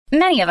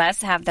Many of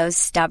us have those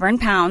stubborn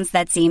pounds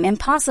that seem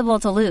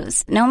impossible to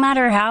lose, no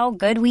matter how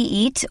good we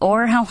eat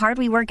or how hard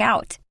we work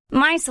out.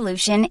 My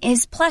solution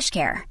is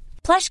PlushCare.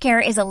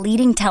 PlushCare is a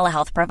leading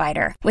telehealth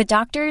provider with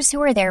doctors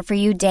who are there for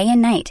you day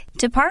and night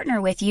to partner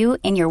with you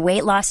in your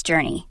weight loss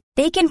journey.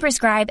 They can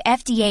prescribe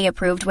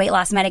FDA-approved weight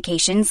loss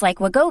medications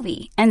like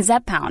Wegovy and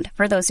Zepbound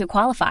for those who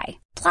qualify.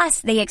 Plus,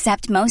 they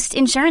accept most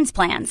insurance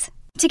plans.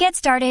 To get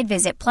started,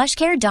 visit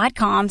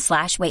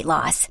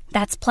plushcare.com/weightloss.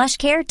 That's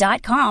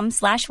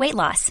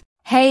plushcare.com/weightloss.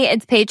 Hey,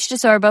 it's Paige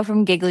DeSorbo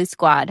from Giggly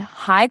Squad.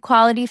 High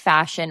quality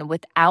fashion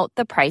without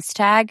the price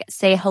tag.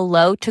 Say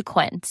hello to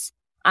Quince.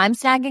 I'm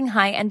snagging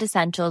high-end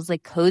essentials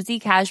like cozy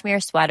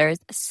cashmere sweaters,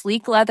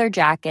 sleek leather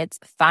jackets,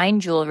 fine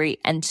jewelry,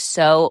 and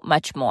so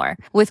much more.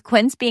 With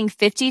Quince being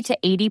 50 to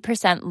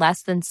 80%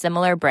 less than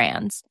similar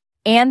brands.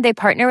 And they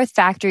partner with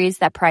factories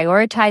that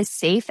prioritize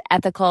safe,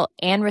 ethical,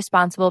 and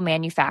responsible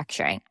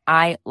manufacturing.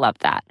 I love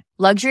that.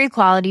 Luxury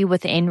quality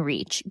within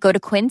reach. Go to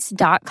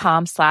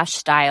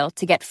quince.com/style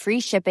to get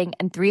free shipping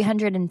and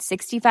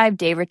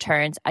 365-day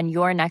returns on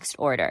your next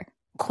order.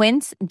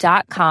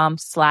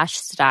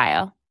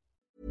 Quince.com/style.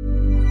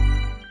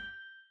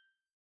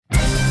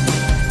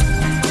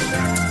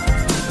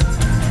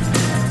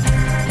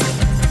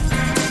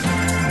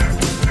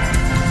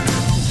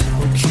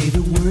 Okay,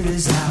 the word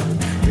is out.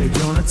 They're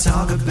gonna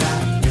talk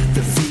about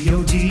the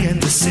VOD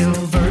and the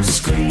silver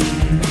screen.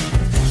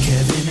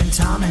 Kevin and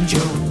Tom and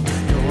Joe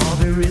know all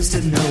there is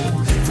to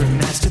know, from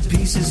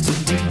masterpieces to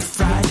deep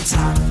fried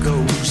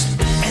tacos.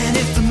 And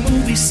if the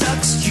movie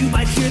sucks, you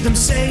might hear them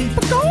say,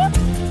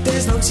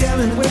 there's no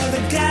telling where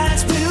the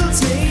guys will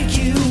take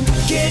you.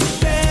 Get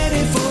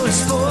ready for a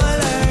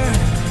spoiler.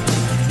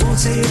 Won't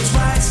say it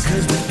twice,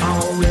 cause we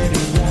already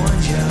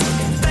warned you.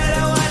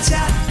 Better watch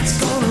out, it's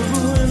gonna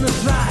ruin the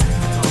plot.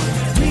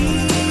 Real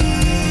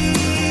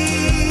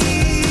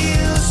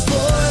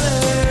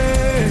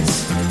spoilers.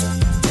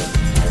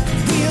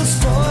 Real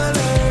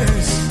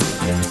spoilers.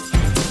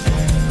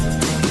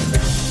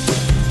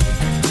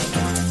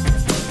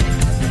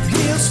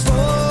 Real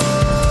spoilers.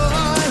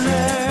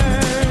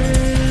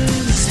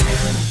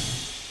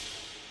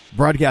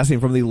 Broadcasting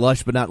from the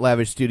lush but not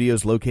lavish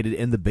studios located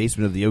in the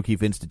basement of the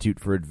O'Keefe Institute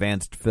for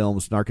Advanced Film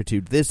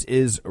Snarkitude, this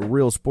is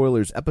Real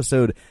Spoilers,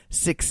 episode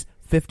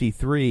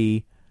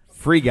 653,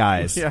 Free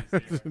Guys. Yeah,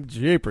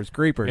 jeepers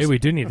creepers. Hey, we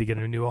do need to get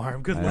a new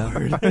arm. Good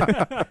lord. Need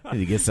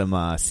to get some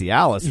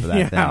Cialis for that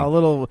yeah, thing. a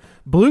little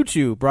Blue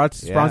Chew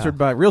sponsored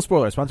by Real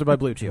Spoilers, sponsored by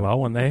Blue Chew. Well,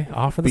 when they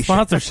offer the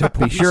sponsorship,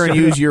 Be sure and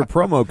use your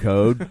promo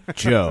code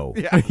Joe.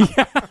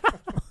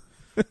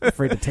 I'm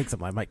afraid to take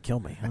something. I might kill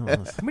me.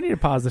 we need to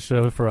pause the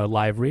show for a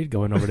live read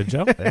going over to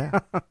Joe.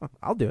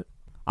 I'll do it.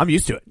 I'm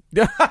used to it.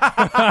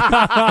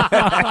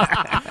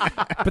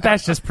 But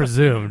that's just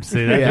presumed.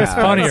 See, that's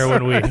funnier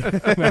when we.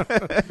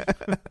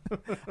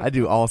 I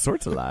do all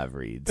sorts of live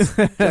reads,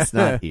 just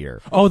not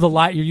here. Oh,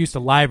 you're used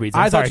to live reads.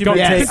 I thought you were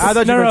taking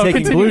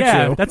continue. Blue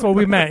Yeah, Chew. that's what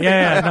we meant.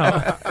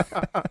 Yeah,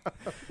 no.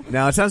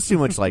 No, it sounds too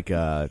much like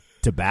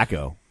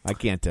tobacco. I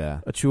can't.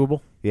 A chewable?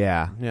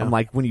 Yeah. I'm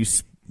like, when you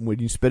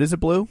spit, is it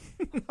blue?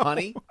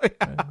 Honey?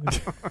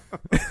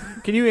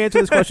 Can you answer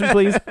this question,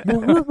 please?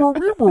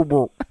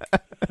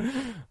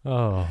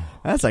 Oh,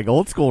 that's like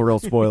old school Real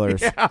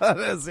Spoilers. Yeah, that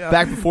is. Yeah.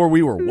 Back before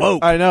we were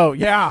woke. I know.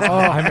 Yeah. Oh,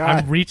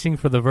 I'm reaching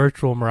for the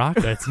virtual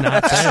maraca. It's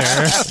not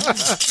there.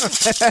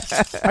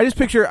 I just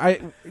picture.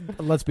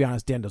 Let's be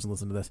honest. Dan doesn't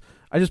listen to this.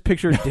 I just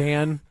picture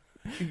Dan.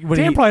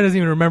 Dan probably doesn't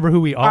even remember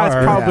who we are.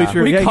 That's probably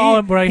true. We call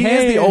him. Like, he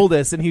hey, is the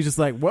oldest, and he's just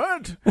like,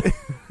 what?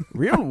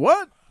 Real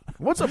what?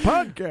 What's a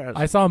podcast?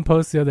 I saw him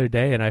post the other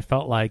day, and I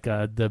felt like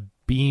the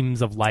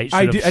beams of light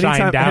should have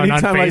shined down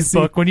on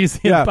Facebook when you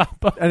see him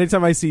pop up.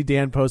 Anytime I see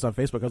Dan post on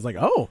Facebook, I was like,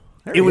 oh,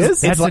 there It he was-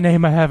 is. That's a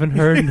name I haven't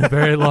heard in a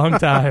very long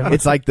time.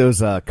 It's like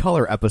those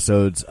color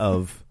episodes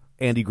of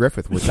Andy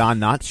Griffith where Don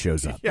Knotts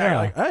shows up. Yeah, you're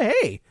like, oh,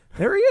 hey,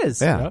 there he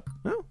is. Yeah.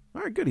 Oh,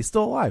 all right, good. He's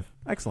still alive.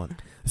 Excellent.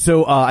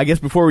 So I guess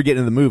before we get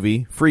into the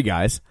movie, Free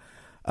Guys.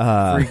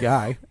 Free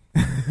guy.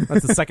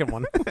 That's the second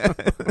one.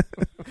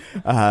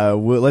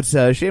 Let's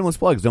shameless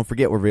plugs. Don't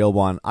forget we're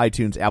available on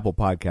iTunes, Apple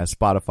Podcasts,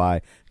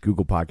 Spotify,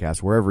 Google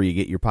Podcasts, wherever you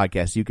get your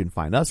podcasts. You can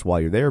find us while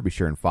you're there. Be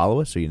sure and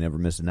follow us so you never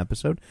miss an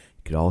episode.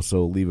 You could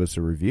also leave us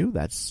a review.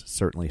 That's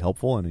certainly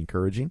helpful and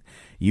encouraging.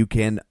 You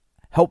can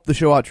help the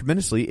show out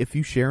tremendously if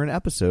you share an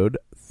episode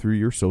through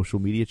your social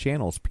media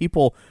channels.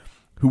 People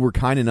who were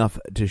kind enough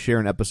to share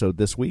an episode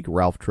this week: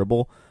 Ralph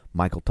Tribble,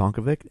 Michael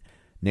Tonkovic,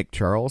 Nick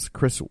Charles,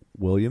 Chris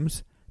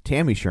Williams,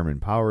 Tammy Sherman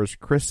Powers,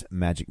 Chris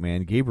Magic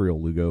Man,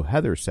 Gabriel Lugo,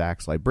 Heather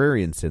Sachs,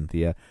 Librarian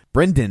Cynthia,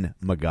 Brendan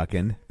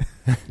McGuckin.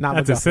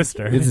 That's a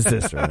sister. It's a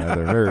sister. No,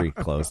 they're very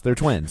close. They're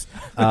twins.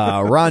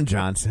 Ron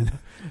Johnson,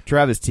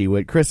 Travis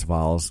Tewitt, Chris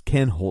Valls,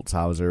 Ken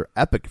Holtzhauser,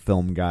 Epic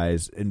Film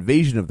Guys,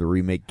 Invasion of the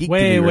Remake, Geek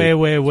Wait.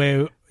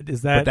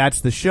 Is that? But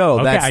that's the show.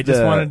 Okay, That's I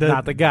just wanted to.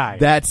 Not the guy.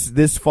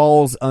 This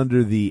falls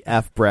under the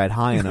F. Brad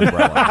Hyan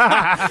umbrella.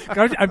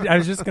 I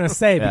was just going to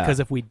say,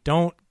 because if we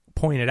don't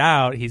point it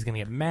out, he's going to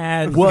get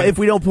mad. Well, if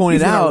we don't point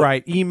it out,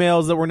 write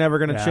emails that we're never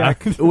going to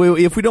check.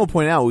 If we don't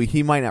point it out,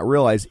 he might not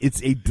realize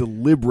it's a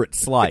deliberate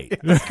slight,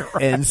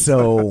 and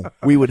so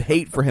we would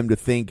hate for him to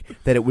think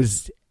that it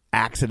was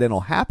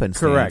accidental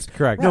happenstance.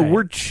 Correct. No,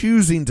 we're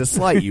choosing to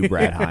slight you,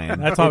 Brad Hine.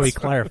 That's why we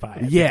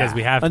clarify. Yeah, because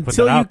we have to until put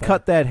that you out there.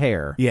 cut that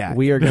hair. Yeah,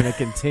 we are going to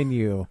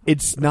continue.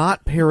 It's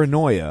not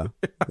paranoia.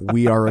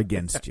 We are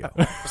against you.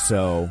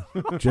 So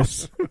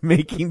just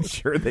making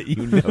sure that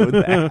you know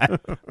that.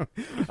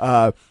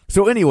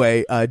 So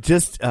anyway,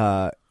 just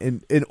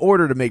in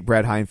order to make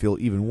Brad Hine feel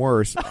even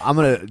worse, I'm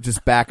going to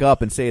just back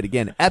up and say it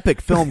again. Epic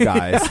Film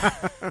Guys,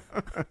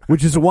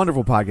 which is a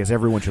wonderful podcast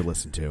everyone should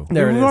listen to. We've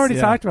already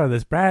talked about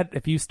this. Brad,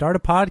 if you start a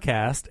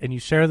podcast and you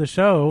share the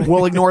show...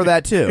 We'll ignore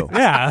that too.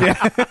 Yeah.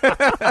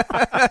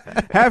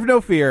 Have no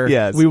fear.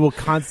 Yes. We will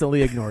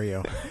constantly ignore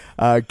you.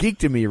 Geek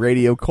to Me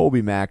Radio,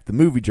 Colby Mack, the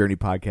Movie Journey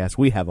Podcast,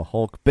 We Have a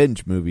Hulk,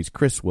 Binge Movies,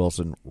 Chris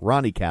Wilson,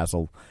 Ronnie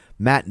Castle,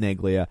 Matt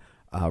Neglia,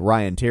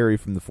 Ryan Terry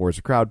from the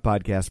Forza Crowd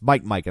Podcast,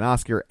 Mike, and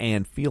Oscar,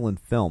 and Feelin'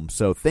 Film.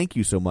 So thank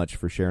you so much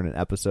for sharing an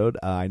episode.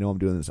 I know I'm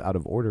doing this out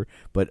of order,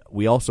 but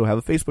we also have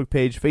a Facebook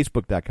page,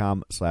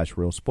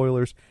 facebook.com/Real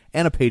Spoilers,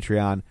 and a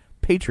Patreon,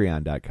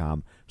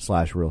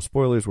 patreon.com/Real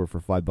Spoilers, where for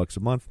 $5 a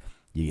month,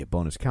 you get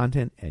bonus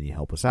content and you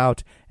help us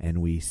out,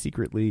 and we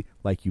secretly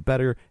like you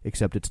better,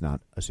 except it's not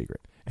a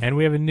secret. And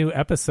we have a new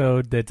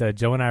episode that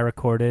Joe and I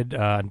recorded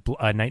on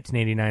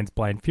 1989's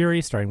Blind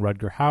Fury, starring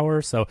Rutger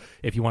Hauer. So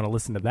if you want to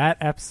listen to that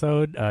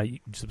episode, you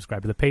can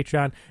subscribe to the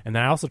Patreon. And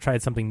then I also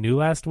tried something new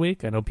last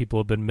week. I know people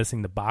have been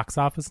missing the box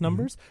office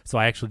numbers. So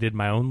I actually did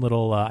my own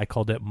little, I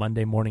called it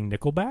Monday Morning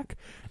Nickelback.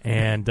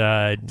 And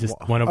just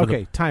went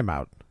over time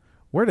out.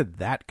 Where did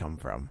that come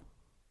from?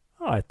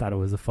 Oh, I thought it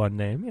was a fun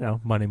name. You know,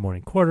 Monday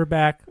Morning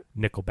Quarterback.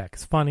 Nickelback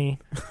is funny.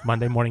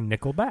 Monday Morning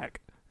Nickelback.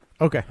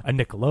 Okay. A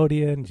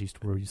Nickelodeon,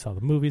 where you saw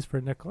the movies for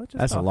Nickel.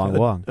 That's a long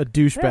one. A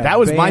douchebag. Yeah. That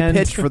was band. my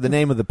pitch for the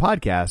name of the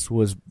podcast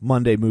was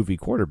Monday Movie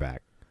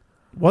Quarterback.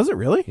 Was it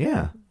really?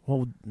 Yeah.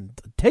 Well,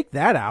 take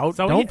that out.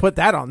 So, Don't put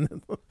that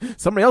on.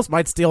 Somebody else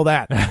might steal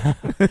that.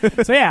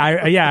 So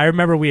I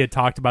remember we had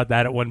talked about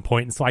that at one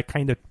point, and so I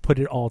kind of put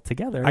it all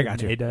together. I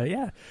got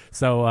you.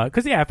 So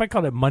because if I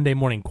called it Monday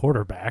Morning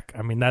Quarterback,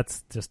 I mean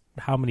that's just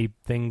how many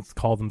things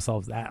call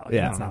themselves that. Like,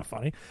 that's not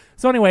funny.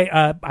 So anyway,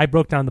 I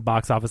broke down the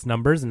box office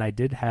numbers, and I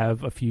did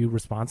have a few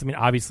responses. I mean,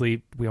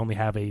 obviously we only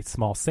have a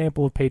small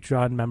sample of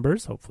Patreon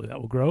members. Hopefully that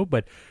will grow,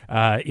 but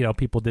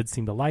people did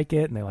seem to like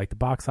it, and they liked the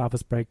box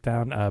office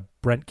breakdown.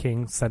 Brent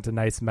King sent a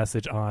nice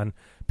message on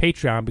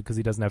Patreon because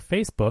he doesn't have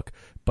Facebook,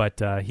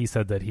 but he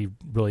said that he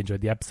really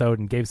enjoyed the episode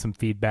and gave some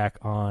feedback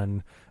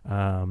on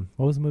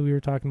what was the movie we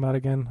were talking about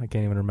again? I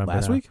can't even remember.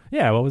 Last now. week?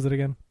 Yeah, what was it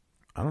again?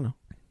 I don't know.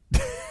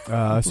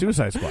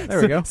 Suicide Squad.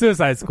 There we go.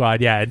 Suicide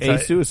Squad. Yeah,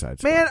 Suicide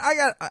Squad. Man,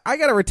 I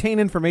got to retain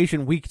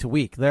information week to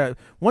week.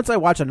 Once I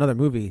watch another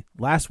movie,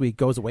 last week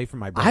goes away from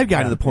my brain. I've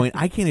gotten to the point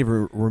I can't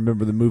even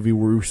remember the movie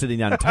where we were sitting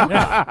down and talking.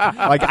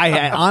 Like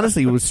I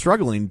honestly was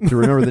struggling to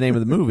remember the name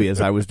of the movie as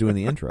I was doing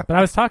the intro. But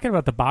I was talking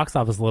about the box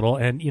office a little,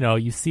 and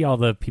you see all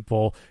the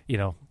people.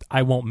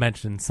 I won't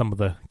mention some of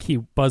the key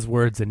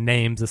buzzwords and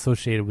names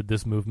associated with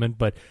this movement,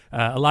 but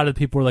a lot of the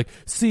people were like,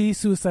 "See,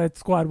 Suicide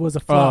Squad was a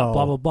flop."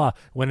 Blah blah blah.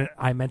 When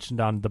I mentioned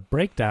on the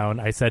breakdown,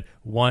 I said,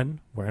 one,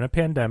 we're in a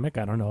pandemic.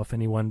 I don't know if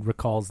anyone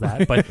recalls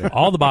that, but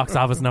all the box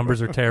office numbers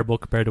are terrible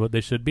compared to what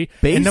they should be.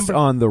 Based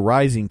on the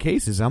rising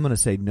cases, I'm going to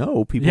say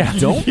no. People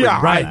don't.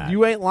 Yeah, right. That.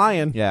 You ain't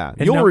lying. Yeah,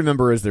 and you'll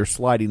remember as they're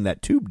sliding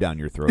that tube down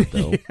your throat,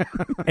 though.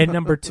 And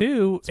number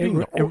two,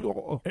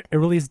 it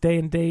released day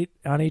and date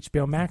on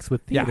HBO Max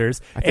with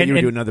theaters. I think you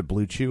were doing another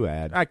Blue Chew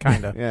ad. I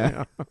kind of.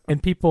 Yeah.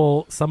 And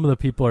some of the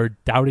people are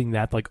doubting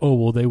that, like, oh,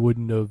 well, they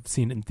wouldn't have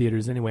seen it in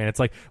theaters anyway. And it's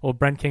like, well,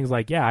 Brent King's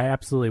like, yeah, I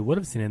absolutely would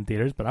have seen it in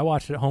theaters, but I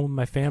watched it at home with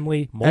my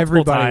family multiple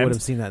Everybody times. would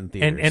have seen that in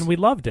theaters. And we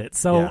loved it.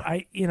 So,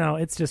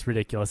 it's just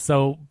ridiculous.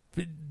 So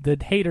the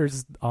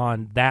haters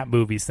on that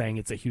movie saying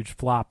it's a huge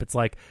flop, it's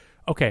like,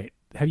 okay,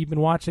 have you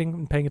been watching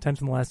and paying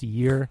attention the last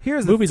year?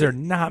 Movies are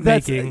not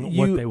making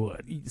what they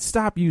would.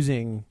 Stop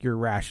using your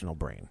rational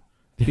brain.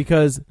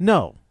 Because,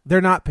 no,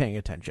 they're not paying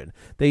attention.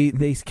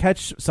 They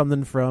catch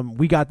something from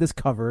We Got This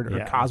Covered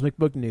or Cosmic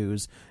Book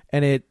News,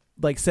 and it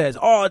says,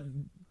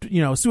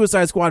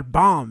 Suicide Squad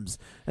bombs,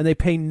 and they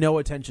pay no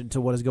attention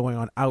to what is going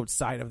on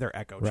outside of their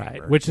echo chamber.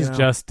 Right, which is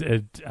just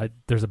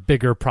there's a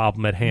bigger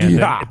problem at hand.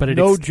 Yeah, but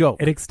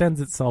joke. It extends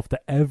itself to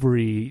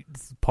every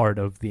part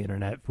of the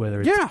internet,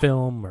 whether it's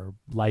film or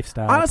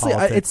lifestyle. Honestly,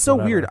 politics, it's so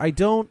whatever.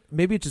 weird.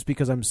 Maybe it's just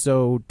because I'm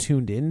so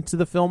tuned into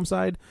the film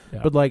side,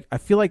 but I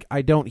feel like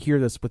I don't hear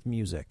this with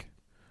music,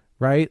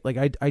 right?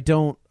 Like I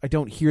don't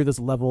hear this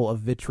level of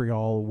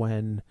vitriol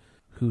when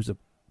who's a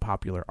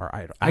popular or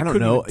I don't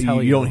know.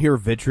 You don't hear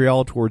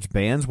vitriol towards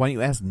bands? Why don't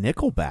you ask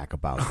Nickelback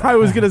about that? I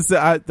was going to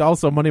say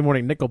also Monday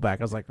Morning Nickelback.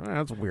 I was like,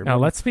 that's weird. Now,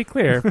 let's be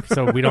clear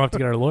so we don't have to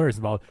get our lawyers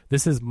involved.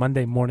 This is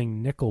Monday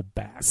Morning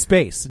Nickelback.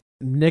 Space.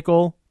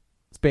 Nickel,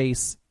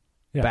 space,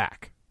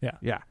 back.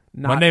 Yeah.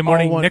 Not Monday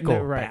Morning Nickel.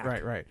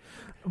 Right.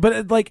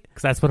 But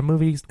because that's what a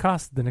movie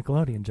cost the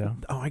Nickelodeon, Joe.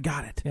 Oh, I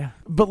got it. Yeah.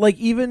 But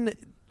even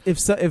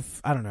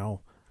if I don't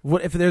know,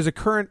 what if there's a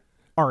current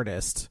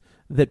artist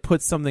that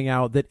puts something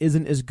out that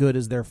isn't as good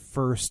as their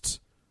first,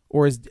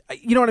 or is,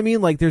 you know what I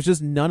mean? Like, there's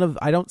just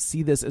I don't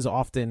see this as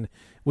often,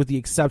 with the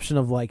exception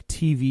of like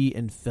TV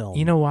and film.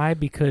 You know why?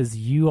 Because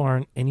you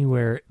aren't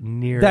anywhere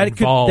near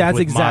involved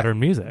with modern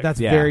music. That's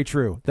very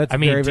true. That's I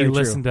mean, very, do you very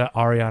listen true. to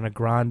Ariana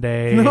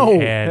Grande? No,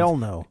 and hell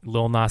no.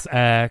 Lil Nas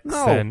X,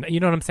 and you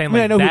know what I'm saying? I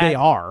mean, like I know that, who they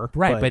are,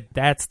 right? But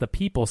that's the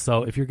people.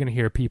 So if you're going to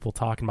hear people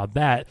talking about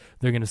that,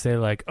 they're going to say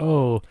like,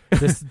 "Oh,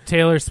 this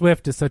Taylor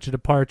Swift is such a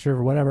departure,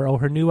 or whatever. Oh,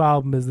 her new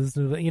album is this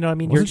new." You know what I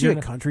mean? Wasn't she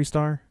a country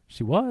star?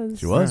 She was.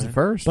 She was at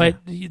first.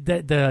 But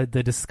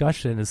the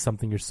discussion is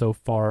something you're so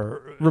far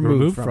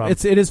removed from.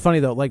 It is funny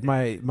though. Like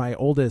my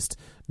oldest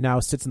now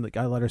sits in the.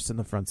 I let her sit in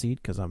the front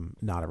seat because I'm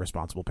not a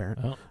responsible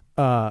parent.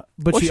 Oh.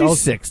 But she's also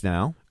 6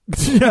 now.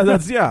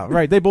 yeah,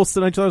 right. They both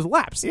sit on each other's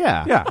laps.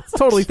 Yeah, it's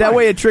totally that fine.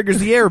 way it triggers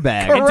the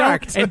airbag.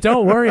 Correct. And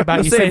don't worry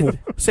about you.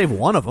 Save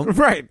one of them.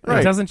 Right.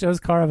 Doesn't Joe's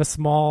car have a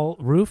small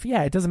roof?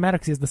 Yeah, it doesn't matter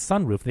because he has the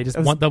sunroof. They just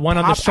want the one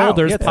on the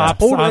shoulders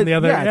pops on the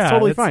other. Yeah, it's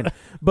totally fine.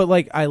 But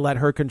like, I let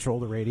her control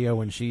the radio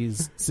when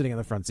she's sitting in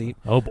the front seat.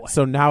 Oh boy.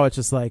 So now it's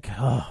just like,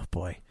 oh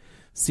boy.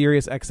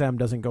 Sirius XM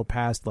doesn't go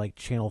past like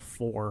channel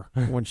 4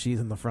 when she's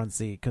in the front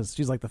seat because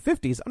she's like the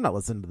 50s. I'm not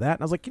listening to that.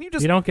 And I was like, can you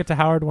just? You don't get to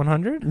Howard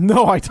 100?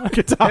 No, I don't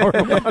get to Howard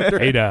 100.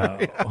 Hey, no.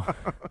 Yeah.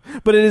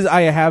 But it is.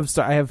 I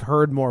have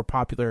heard more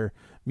popular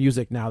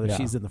music now that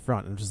she's in the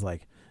front, and I'm just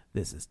like,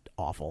 this is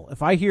awful.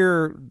 If I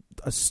hear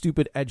a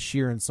stupid Ed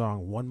Sheeran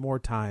song one more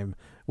time,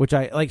 which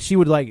I like, she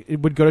would like,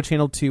 it would go to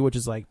channel 2, which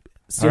is like.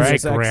 All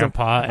right,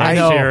 Grandpa Ed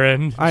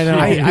Sheeran. I know.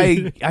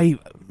 I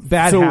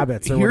bad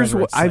habits. Or here's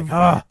whatever.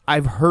 what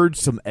I've heard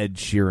some Ed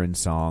Sheeran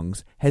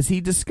songs. Has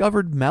he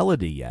discovered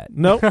melody yet?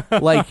 Nope.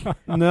 Like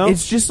no.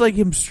 It's just like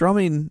him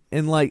strumming,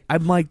 and like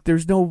I'm like,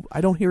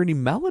 I don't hear any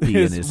melody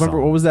in his Remember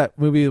song. what was that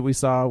movie that we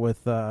saw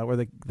with where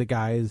the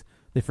guys,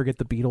 they forget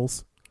the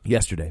Beatles?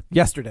 Yesterday,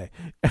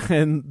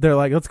 and they're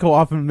like, let's go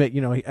off and make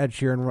Ed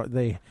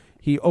Sheeran.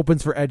 He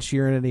opens for Ed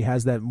Sheeran, and he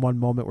has that one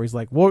moment where he's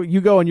like, well,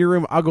 you go in your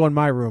room, I'll go in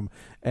my room.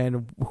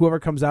 And whoever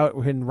comes out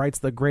and writes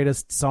the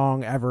greatest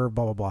song ever,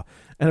 blah, blah, blah.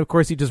 And, of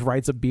course, he just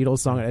writes a Beatles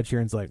song, and Ed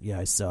Sheeran's like, yeah,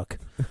 I suck.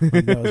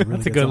 Like, that was a really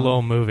that's a good song.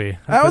 little movie.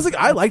 I like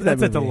that movie.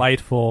 That's a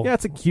delightful Yeah,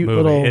 it's a cute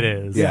movie. little... It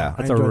is. Yeah.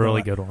 That's a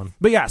really good one.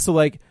 But, yeah, so,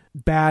 like,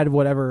 Bad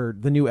Whatever,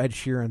 the new Ed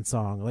Sheeran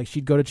song, like,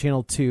 she'd go to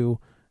channel 2,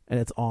 and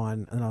it's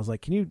on, and I was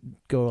like, can you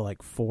go to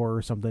like 4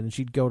 or something? And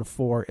she'd go to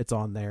 4, it's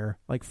on there.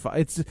 Like 5,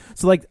 it's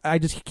so like I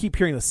just keep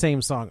hearing the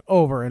same song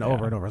over and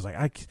over and over. I was like,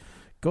 I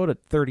go to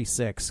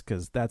 36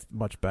 because that's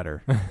much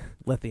better.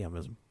 Lithium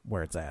is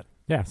where it's at.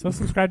 Yeah, so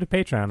subscribe to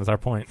Patreon is our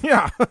point.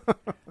 Yeah,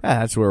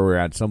 that's where we're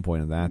at some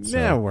point in that. So.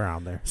 Yeah, we're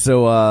on there.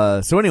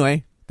 So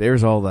anyway,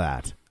 there's all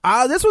that.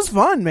 This was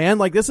fun, man.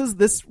 Like this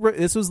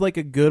was like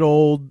a good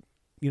old,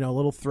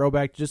 little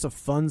throwback, just a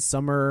fun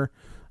summer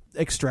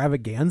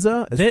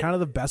extravaganza is kind of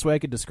the best way I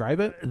could describe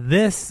it.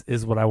 This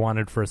is what I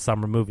wanted for a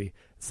summer movie.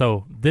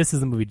 So this is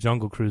the movie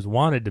Jungle Cruise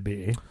wanted to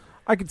be.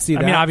 I could see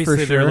that. I mean, obviously for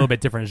they're sure. a little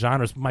bit different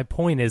genres. But my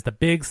point is the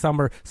big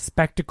summer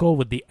spectacle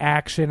with the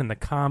action and the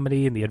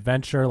comedy and the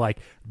adventure. Like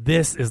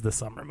this is the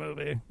summer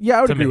movie. Yeah,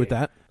 I would agree with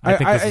that. I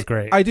think this is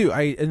great. I do.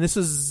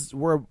 And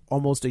we're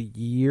almost a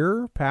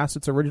year past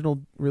its original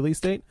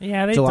release date.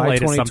 Yeah, they July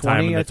delayed it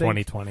sometime in the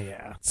 2020.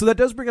 Yeah. So that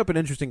does bring up an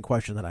interesting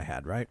question that I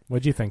had. Right?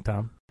 What'd you think,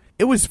 Tom?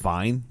 It was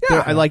fine.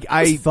 Yeah, it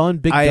was fun.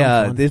 Big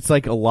dumb fun. It's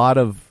like a lot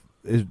of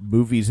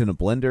movies in a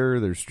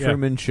blender. There's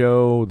Truman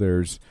Show.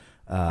 There's.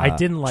 I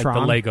didn't like Tron.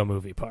 the Lego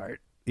movie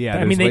part. Yeah,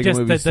 I mean, they Lego just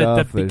movie the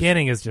stuff.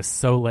 beginning is just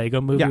so Lego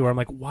movie where I'm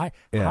like, why?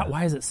 Yeah.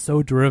 Why is it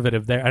so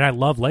derivative there? And I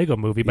love Lego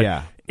movie,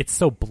 but it's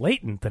so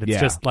blatant that it's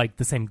just like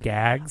the same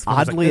gags.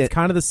 Oddly, it's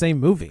kind of the same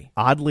movie.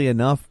 Oddly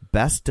enough,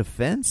 Best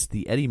Defense,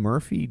 the Eddie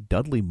Murphy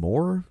Dudley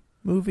Moore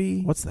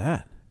movie. What's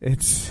that?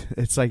 It's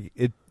like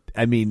it.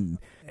 I mean,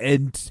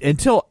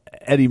 until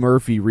Eddie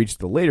Murphy reached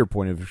the later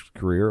point of his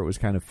career, it was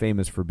kind of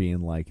famous for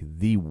being like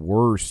the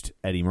worst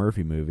Eddie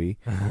Murphy movie.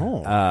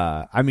 Oh.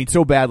 I mean,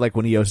 so bad, like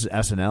when he hosted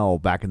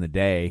SNL back in the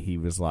day, he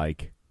was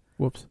like,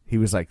 whoops. He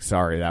was like,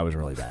 sorry, that was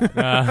really bad.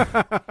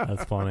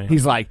 That's funny.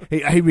 He's like,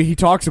 he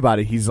talks about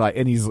it. He's like,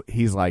 and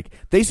he's like,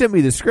 they sent me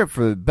the script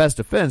for Best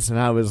Defense, and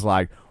I was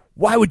like,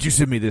 why would you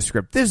send me this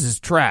script? This is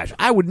trash.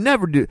 I would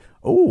never do.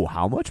 Oh,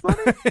 how much money?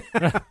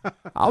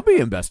 I'll be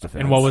in Best Defense.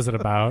 And what was it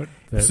about?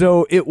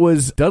 So it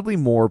was Dudley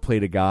Moore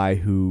played a guy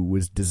who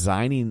was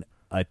designing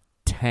a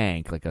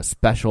tank, like a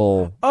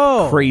special,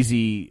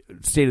 crazy,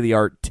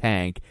 state-of-the-art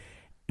tank.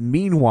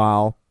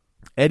 Meanwhile,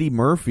 Eddie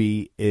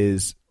Murphy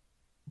is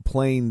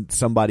playing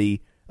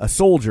somebody, a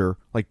soldier,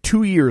 like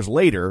 2 years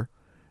later,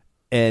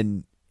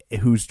 and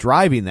who's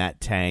driving that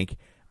tank,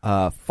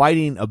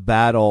 fighting a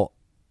battle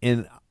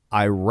in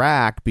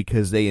Iraq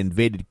because they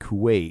invaded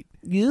Kuwait.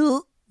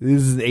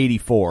 This is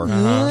 84,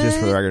 just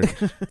for the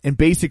record. And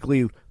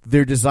basically,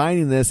 they're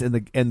designing this, and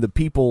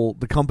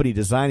the company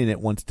designing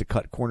it wants to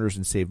cut corners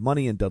and save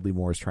money, and Dudley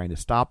Moore is trying to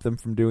stop them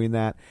from doing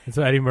that. And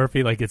so Eddie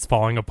Murphy, like, it's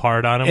falling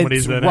apart on him when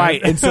he's in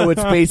right. it. And so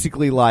it's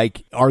basically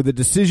like, are the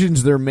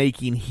decisions they're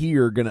making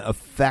here going to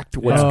affect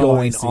what's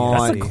going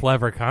on? That's a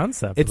clever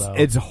concept, though.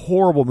 It's a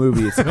horrible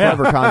movie. It's a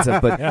clever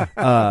concept, but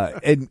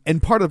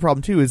and part of the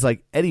problem too is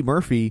like Eddie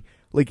Murphy,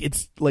 like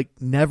it's like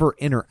never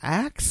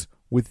interacts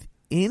with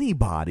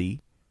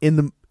anybody in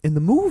the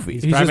movie.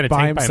 He's just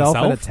by himself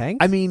in a tank?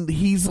 I mean,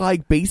 he's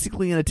like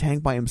basically in a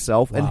tank by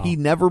himself, and he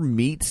never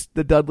meets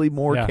the Dudley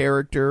Moore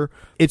character.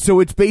 It's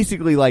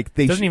basically like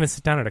they doesn't even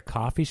sit down at a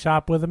coffee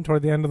shop with him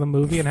toward the end of the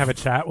movie and have a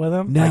chat with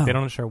him. No. Like they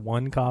don't share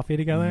one coffee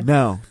together.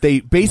 No,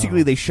 they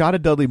shot a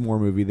Dudley Moore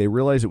movie. They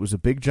realized it was a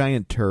big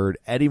giant turd.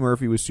 Eddie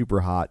Murphy was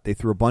super hot. They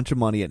threw a bunch of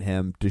money at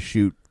him to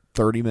shoot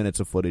 30 minutes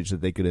of footage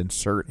that they could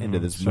insert into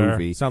this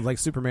movie. Sounds like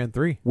Superman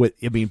 3.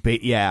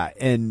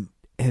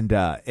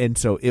 And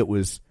so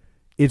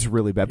it's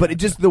really bad. But it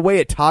just the way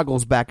it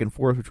toggles back and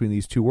forth between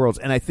these two worlds.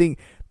 And I think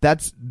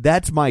that's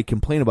my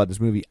complaint about this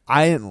movie.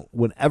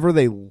 Whenever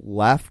they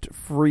left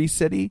Free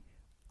City,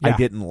 I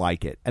didn't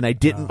like it. And I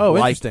didn't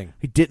interesting.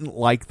 I didn't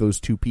like those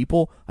two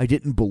people. I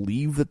didn't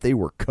believe that they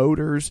were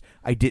coders.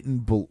 I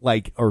didn't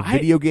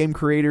video game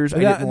creators. I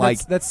didn't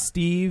like that's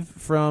Steve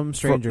from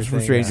Stranger Things.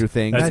 From Stranger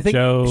Things. That's I think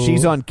Joe.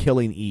 She's on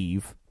Killing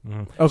Eve.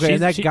 Okay,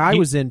 and that guy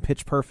was in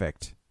Pitch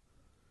Perfect.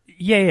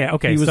 Yeah.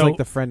 Okay, he was so like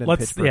the friend in Pitch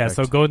Perfect. Yeah,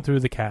 so going through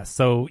the cast.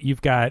 So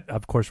you've got,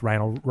 of course,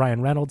 Ryan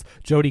Reynolds,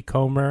 Jodie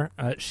Comer.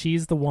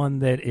 She's the one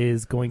that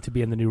is going to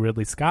be in the new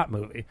Ridley Scott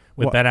movie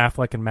with Ben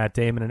Affleck and Matt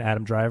Damon and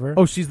Adam Driver.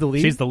 Oh, she's the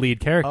lead? She's the lead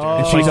character.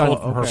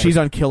 And she's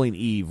on Killing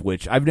Eve,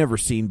 which I've never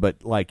seen,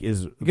 but like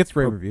it gets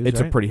great reviews.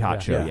 It's right? a pretty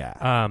hot show.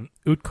 Yeah.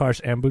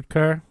 Utkarsh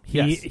Ambudkar.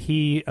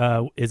 He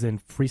is in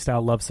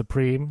Freestyle Love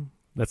Supreme.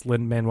 That's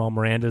Lin-Manuel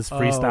Miranda's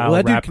freestyle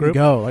that rap dude can group.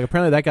 go. Like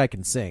apparently that guy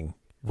can sing.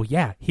 Well,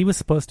 yeah, he was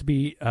supposed to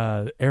be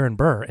Aaron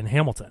Burr in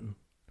Hamilton.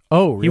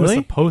 Oh, really? He was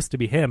supposed to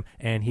be him,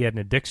 and he had an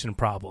addiction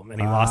problem,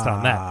 and he lost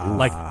on that.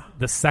 Like,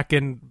 the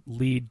second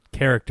lead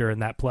character in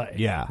that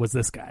play was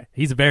this guy.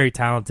 He's very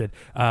talented.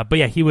 But,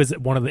 yeah, he was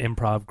one of the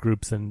improv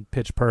groups in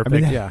Pitch Perfect. I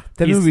mean,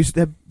 that movie's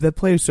that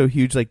play is so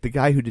huge. Like, the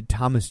guy who did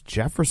Thomas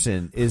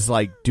Jefferson is,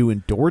 like,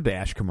 doing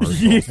DoorDash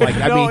commercials.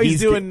 Like, he's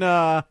doing...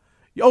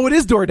 Oh, it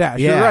is DoorDash.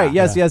 Yeah. You're right.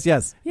 Yes.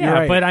 Yeah,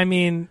 right. but I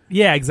mean,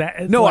 yeah,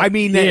 exactly. No, I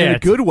mean in a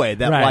good way.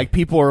 That like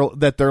people are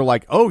they're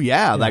like, oh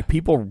yeah, like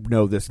people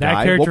know this that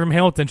guy. Character from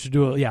Hamilton should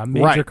do a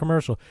major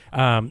commercial.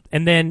 And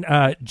then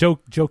Joe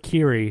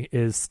Keery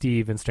is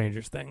Steve in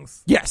Stranger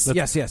Things. Yes.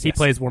 He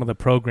plays one of the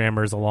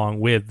programmers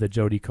along with the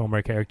Jodie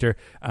Comer character.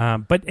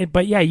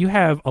 But yeah, you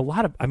have a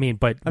lot of. We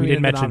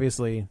didn't mention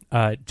obviously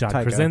John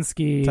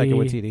Krasinski, Taika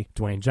Waititi,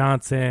 Dwayne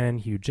Johnson,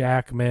 Hugh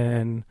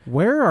Jackman.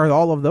 Where are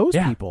all of those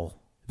people?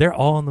 They're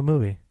all in the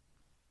movie.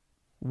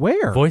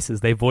 Where?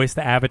 Voices. They voice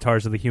the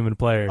avatars of the human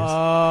players.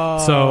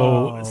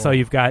 Oh. So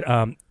you've got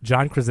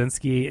John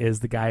Krasinski is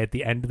the guy at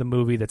the end of the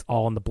movie that's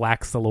all in the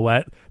black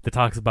silhouette that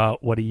talks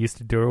about what he used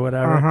to do or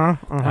whatever.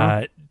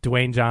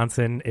 Dwayne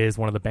Johnson is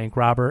one of the bank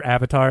robber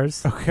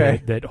avatars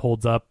that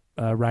holds up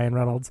Ryan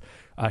Reynolds.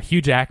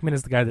 Hugh Jackman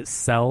is the guy that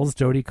sells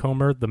Jodie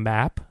Comer the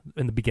map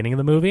in the beginning of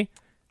the movie.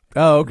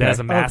 Oh, okay. That has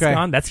a mask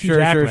on. That's Hugh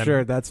Jackman.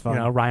 Sure. That's fine.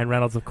 Ryan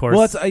Reynolds, of course.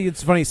 Well,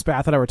 it's funny.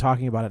 Spath and I were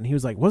talking about it, and he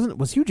was like,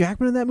 "Was Hugh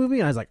Jackman in that movie?"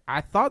 And I was like,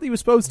 "I thought he was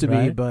supposed to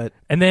be, but."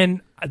 And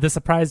then the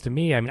surprise to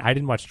me, I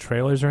didn't watch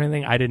trailers or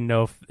anything. I didn't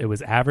know if it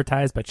was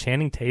advertised, but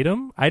Channing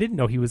Tatum, I didn't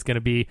know he was going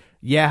to be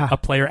a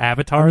player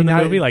avatar in the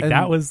movie.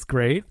 That was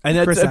great. And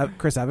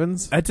Chris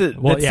Evans. That's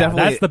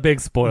the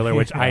big spoiler,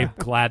 which I'm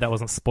glad that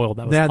wasn't spoiled.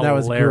 That was hilarious. That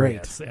was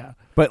great. Yeah.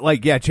 But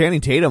Channing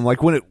Tatum,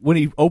 when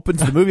he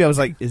opens the movie, I was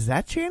like, "Is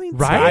that Channing Tatum?"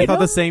 Right? I thought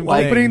the same thing.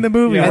 Opening the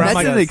movie, and that's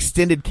an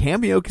extended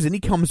cameo because then he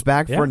comes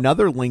back for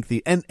another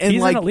lengthy. And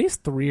he's in at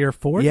least 3 or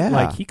 4.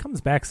 Yeah, he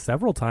comes back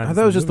several times. I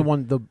thought it was just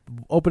the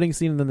opening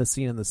scene and then the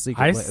scene in the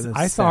sequel.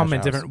 I saw him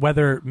in different.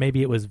 Whether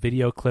maybe it was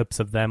video clips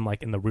of them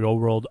in the real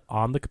world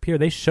on the computer.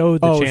 They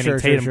showed the Channing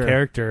Tatum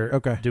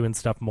character doing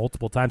stuff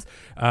multiple times.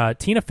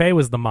 Tina Fey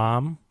was the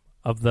mom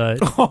of the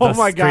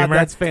my god,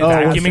 that's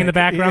fantastic. Vacuuming in the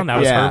background, that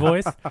was her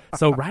voice.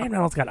 So Ryan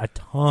Reynolds got a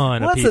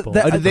ton of people.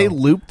 Did they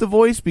loop the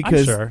voice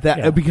because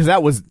because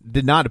that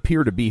did not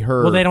appear to be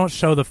her? Well, they don't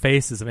show the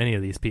faces of any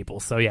of these people,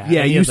 so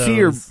you see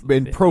her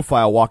in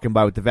profile walking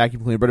by with the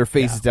vacuum cleaner, but her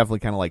face is definitely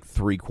kind of like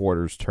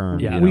 3/4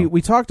 turned. Yeah,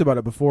 we talked about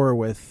it before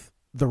with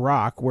The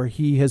Rock, where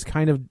he has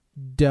kind of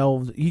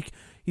delved.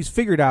 He's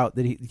figured out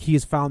that he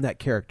has found that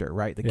character,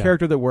 right? The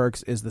character that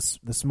works is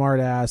the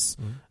smart ass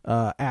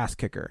ass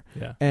kicker.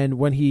 Yeah. And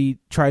when he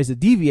tries to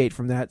deviate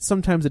from that,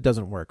 sometimes it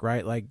doesn't work,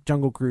 right? Like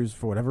Jungle Cruise,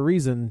 for whatever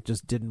reason,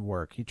 just didn't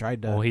work. He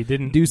tried to he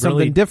didn't do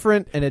something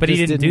different, and he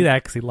didn't do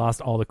that because he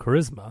lost all the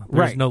charisma.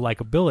 There's no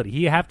likability.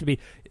 You have to be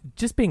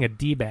just being a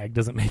d-bag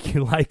doesn't make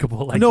you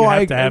likable. Like you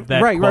have to have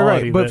that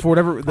right. But for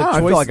whatever I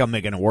feel like I'm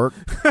making it work.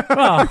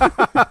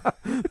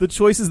 The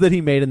choices that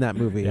he made in that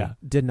movie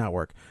did not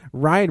work.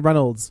 Ryan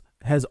Reynolds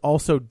has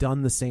also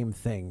done the same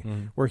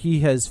thing where he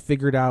has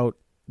figured out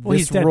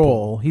this he's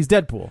role. He's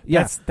Deadpool.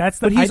 Yeah, that's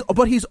the.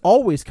 But he's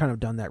always kind of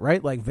done that,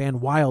 right? Like Van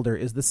Wilder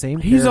is the same.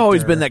 He's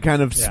always been that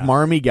kind of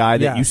smarmy guy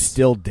that you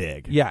still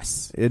dig.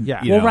 Yes.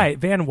 Right.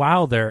 Van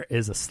Wilder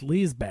is a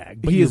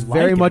sleazebag. But he is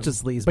very much a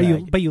sleazebag.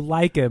 sleazebag. But you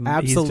like him.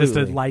 Absolutely. He's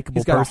just a likable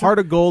He's got person. a heart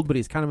of gold, but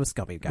he's kind of a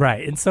scummy guy.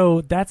 Right. And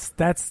so that's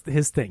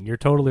his thing. You're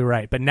totally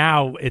right. But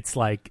now it's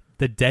like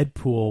the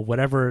Deadpool,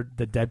 whatever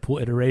the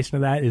Deadpool iteration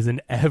of that is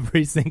in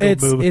every single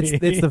movie.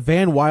 It's the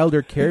Van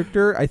Wilder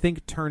character, I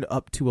think, turned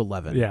up to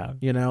 11. Yeah.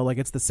 You know, like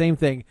it's the same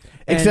thing.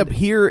 Except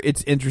here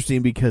it's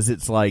interesting because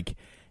it's like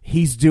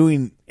he's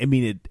doing, I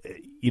mean,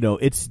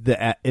 it's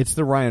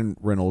the Ryan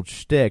Reynolds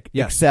shtick,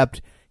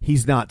 except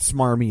he's not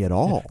smarmy at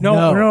all.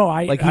 No.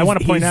 I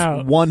want to point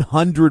out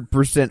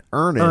 100%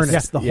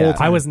 earnest. The whole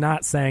time. I was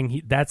not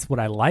saying that's what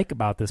I like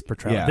about this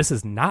portrayal. Yeah. This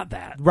is not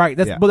that. Right.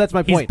 That's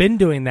my point. He's been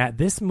doing that.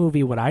 This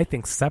movie, what I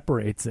think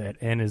separates it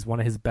and is one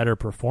of his better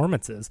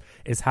performances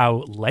is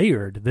how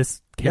layered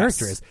this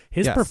character is.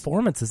 His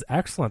performance is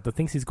excellent. The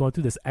things he's going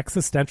through, this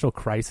existential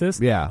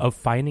crisis of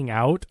finding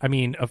out. I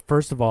mean,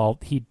 first of all,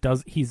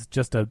 he's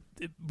just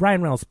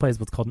Ryan Reynolds plays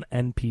what's called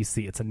an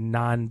NPC. It's a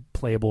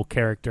non-playable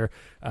character.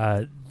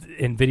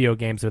 In video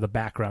games, they're the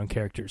background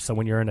characters. So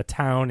when you're in a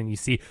town and you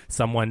see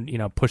someone,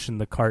 pushing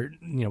the cart,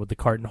 with the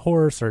cart and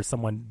horse, or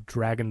someone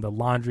dragging the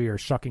laundry or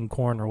shucking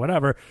corn or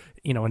whatever,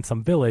 in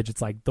some village,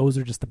 it's like those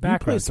are just the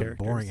background characters.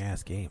 Boring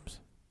ass games.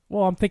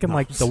 Well, I'm thinking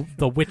like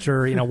the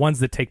Witcher, ones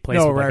that take place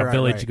with a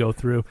village you go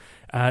through.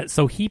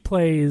 So he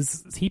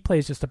plays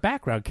just a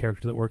background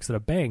character that works at a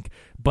bank,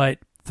 but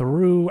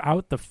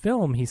throughout the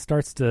film he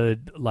starts to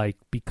like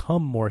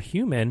become more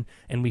human,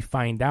 and we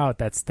find out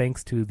that's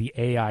thanks to the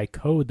AI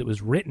code that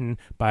was written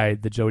by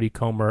the Jodie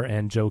Comer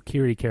and Joe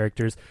Keery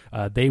characters.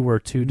 They were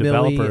two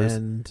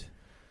developers.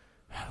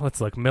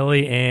 Let's look,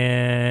 Millie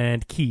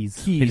and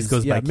Keys. He just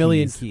goes by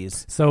Millie Keys. and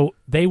Keys. So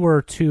they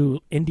were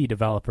two indie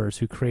developers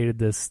who created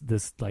this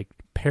like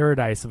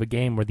paradise of a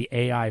game where the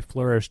AI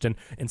flourished, and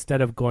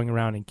instead of going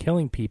around and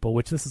killing people,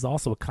 which this is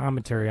also a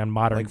commentary on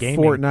modern like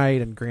gaming.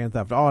 Fortnite and Grand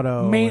Theft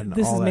Auto.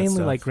 This is mainly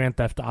stuff. like Grand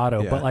Theft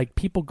Auto, but like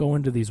people go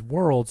into these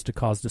worlds to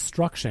cause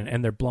destruction,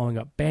 and they're blowing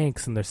up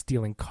banks and they're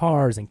stealing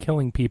cars and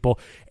killing people.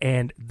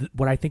 And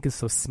what I think is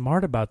so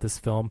smart about this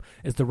film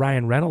is the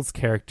Ryan Reynolds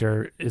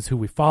character is who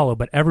we follow,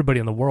 but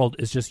everybody in the world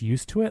is just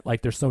used to it.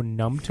 Like they're so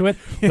numb to it.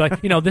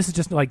 Like, this is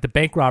just like the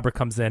bank robber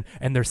comes in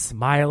and they're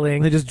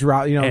smiling. They just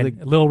drop,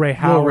 Lil Ray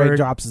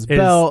Howard drops his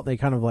belt. They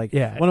kind of like,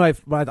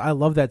 I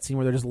love that scene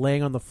where they're just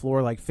laying on the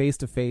floor like face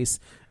to face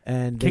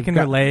and kicking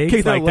their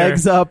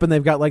legs up, and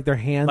they've got like their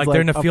hands like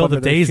they're in a field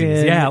of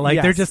daisies. Yeah,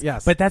 like they're just.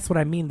 Yes. But that's what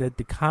I mean. That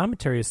the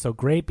commentary is so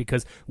great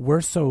because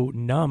we're so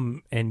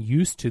numb and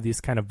used to these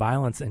kind of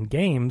violence in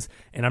games.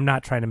 And I'm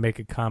not trying to make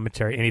a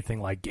commentary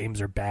anything like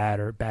games are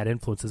bad or bad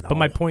influences. No. But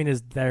my point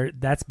is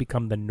that's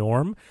become the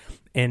norm.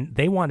 And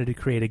they wanted to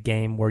create a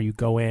game where you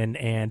go in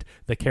and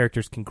the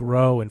characters can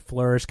grow and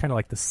flourish, kind of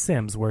like The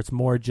Sims, where it's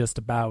more just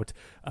about,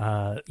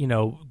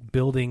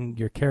 building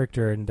your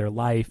character and their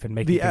life and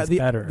making things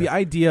better. The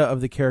idea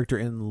of the character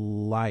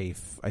in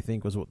life, I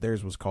think, was what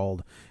theirs was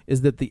called,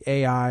 is that the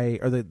AI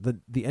or the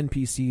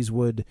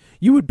NPCs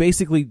you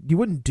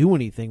wouldn't do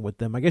anything with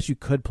them. I guess you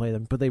could play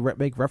them, but they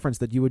make reference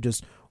that you would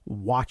just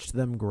watch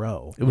them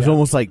grow. It was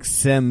almost like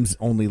Sims,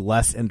 only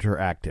less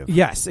interactive.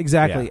 Yes,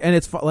 exactly. Yeah. And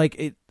it's like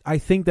it. I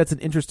think that's an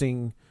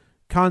interesting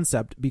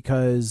concept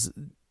because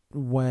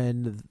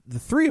when the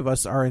three of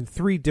us are in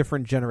three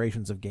different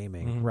generations of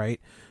gaming, right?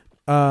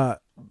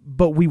 But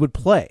we would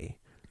play,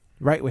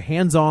 right? We're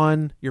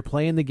hands-on, you're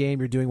playing the game,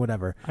 you're doing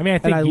whatever. I mean, I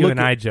think you and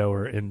I, Joe,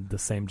 are in the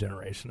same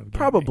generation of gaming.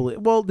 Probably.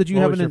 Well, did you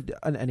have an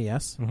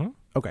NES? Mm-hmm.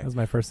 Okay. That was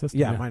my first system.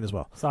 Yeah, mine as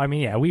well. So, I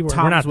mean, we're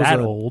not that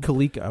old.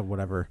 Kalika,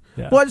 whatever.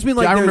 Yeah. Well, I just mean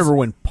like I remember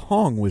when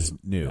Pong was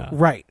new. Yeah.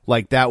 Right.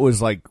 Like that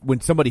was like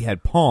when somebody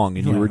had Pong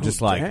and you were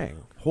just like...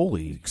 Dang.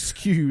 Holy,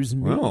 excuse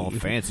me! Oh,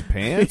 fancy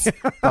pants!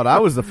 Thought I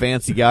was the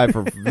fancy guy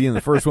for being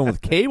the first one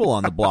with cable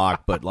on the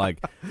block, but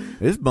like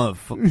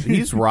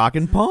he's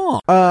rocking Pong.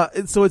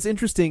 So it's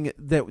interesting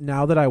that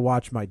now that I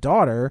watch my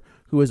daughter,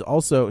 who is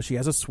also she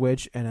has a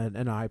Switch and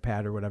an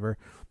iPad or whatever,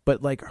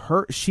 but like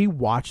she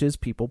watches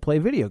people play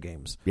video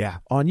games,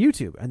 on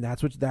YouTube, and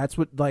that's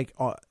what like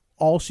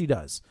all she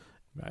does.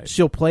 Right.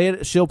 She'll play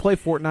it. She'll play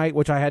Fortnite,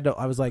 which I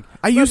was like,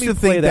 I used to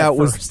think that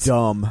was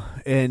dumb,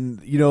 and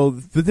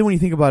but then when you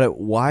think about it,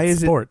 why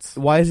is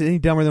it any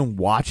dumber than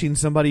watching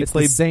somebody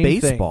play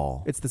baseball?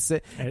 Thing. It's the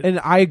same, and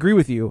I agree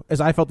with you, as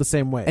I felt the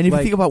same way. And if you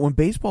think about when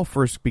baseball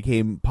first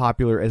became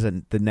popular as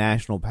the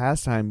national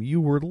pastime,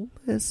 you were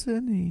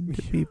listening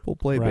to people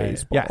play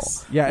baseball.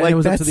 Yes, yeah, and it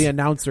was up to the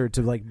announcer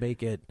to like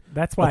make it.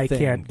 That's why I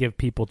can't give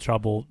people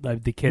trouble,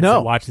 the kids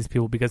that watch these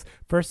people, because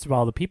first of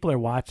all, the people they're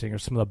watching are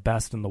some of the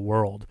best in the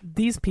world.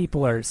 These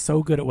people are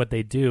so good at what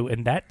they do,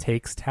 and that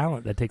takes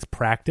talent. That takes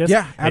practice.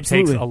 Yeah,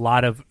 absolutely. It takes a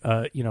lot of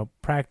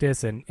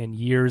practice and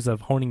years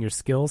of honing your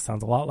skills.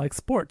 Sounds a lot like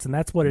sports, and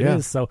that's what it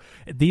is. So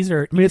these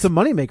are. I mean, it's a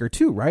moneymaker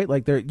too, right?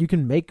 Like you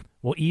can make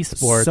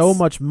esports so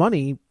much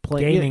money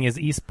gaming is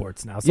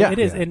esports now. So it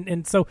is.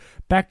 And so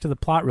back to the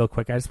plot real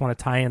quick. I just want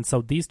to tie in.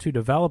 So these two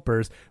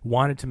developers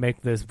wanted to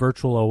make this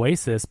virtual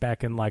oasis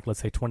back in let's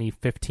say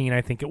 2015,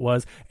 I think it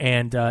was.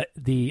 And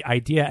the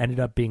idea ended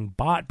up being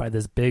bought by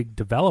this big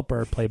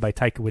developer played by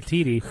Taika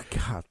Waititi.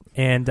 God.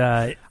 And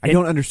I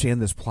don't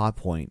understand this plot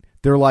point.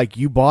 They're like,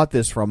 you bought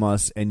this from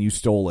us and you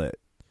stole it.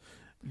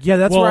 Yeah,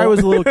 that's where I was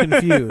a little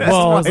confused. I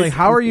was like,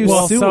 how are you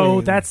suing? So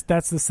that's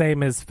the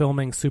same as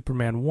filming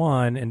Superman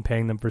 1 and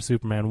paying them for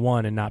Superman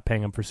 1 and not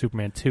paying them for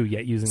Superman 2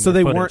 yet using so the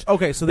they footage. weren't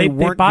okay. So they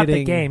bought getting...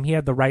 the game. He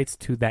had the rights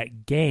to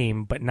that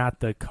game, but not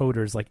the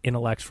coders, like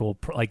intellectual,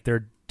 like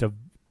their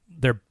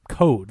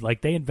code.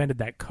 Like they invented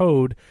that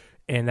code,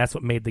 and that's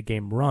what made the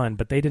game run.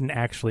 But they didn't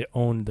actually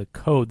own the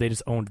code; they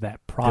just owned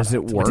that product. Does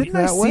it work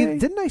way?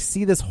 Didn't I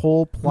see this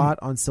whole plot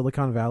on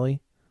Silicon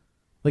Valley?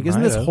 Like,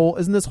 isn't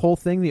this whole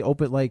thing the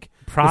open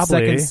probably the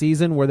second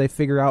season where they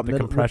figure out the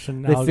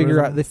compression? They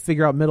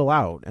figure out middle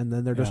out, and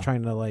then they're just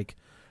trying to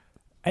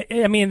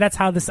I mean, that's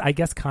how this. I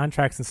guess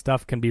contracts and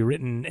stuff can be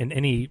written in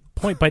any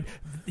point, but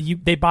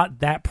they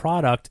bought that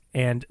product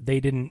and they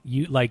didn't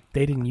use that.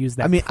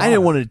 I mean, product. I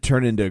didn't want to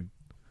turn into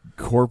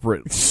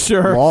corporate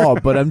law,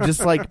 but I'm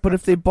just like, but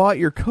if they bought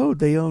your code,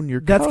 they own your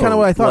code. That's kind of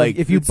what I thought.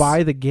 If you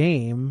buy the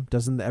game,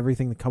 doesn't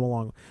everything come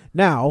along?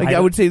 Now, I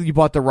would say you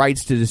bought the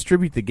rights to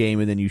distribute the game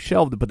and then you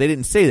shelved it, but they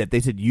didn't say that. They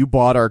said you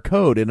bought our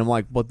code, and I'm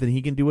like, well, then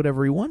he can do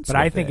whatever he wants. But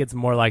I think it's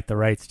more like the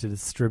rights to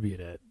distribute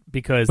it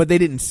but they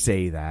didn't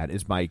say that.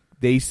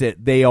 They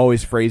said they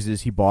always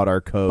phrases he bought our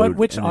code.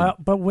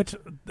 But which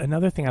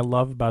another thing I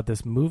love about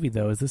this movie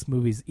though is this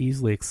movie's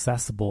easily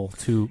accessible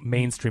to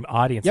mainstream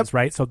audiences,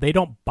 right? So they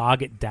don't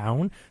bog it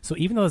down. So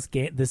even though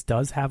this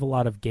does have a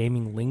lot of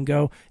gaming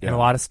lingo and a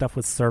lot of stuff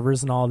with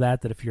servers and all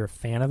that if you're a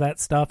fan of that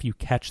stuff, you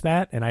catch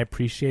that, and I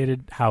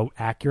appreciated how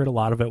accurate a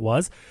lot of it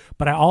was.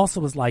 But I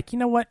also was like, you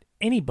know what?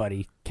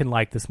 Anybody can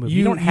like this movie.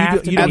 You don't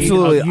have to.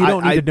 Absolutely, you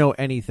don't need to know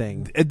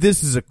anything.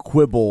 This is a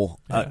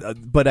quibble,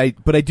 but I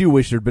do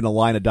wish there'd been a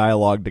line of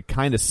dialogue to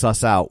kind of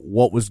suss out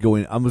what was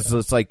going. I was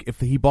just like, if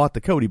he bought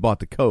the code, he bought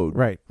the code,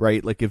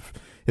 right? Like if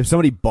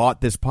somebody bought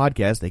this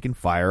podcast, they can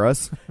fire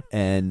us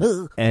and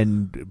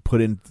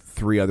put in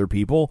 3 other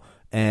people.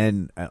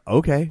 And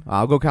okay,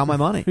 I'll go count my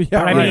money.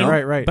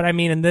 Right. But I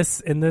mean, in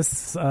this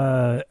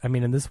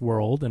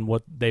world and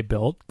what they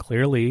built,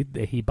 clearly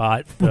he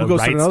bought the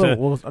rights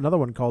to another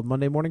one called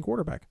Monday Morning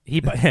Quarterback. He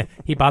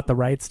bought the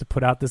rights to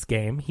put out this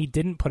game. He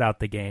didn't put out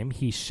the game.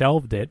 He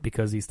shelved it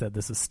because he said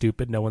this is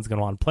stupid. No one's going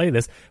to want to play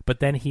this. But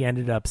then he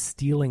ended up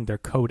stealing their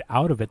code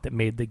out of it that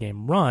made the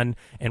game run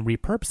and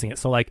repurposing it.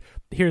 So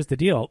here's the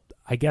deal.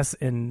 I guess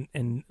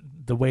in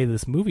the way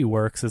this movie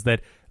works is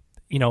that,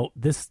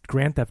 this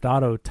Grand Theft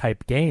Auto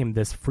type game,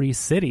 this free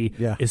city,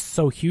 is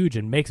so huge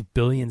and makes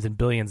billions and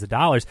billions of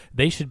dollars.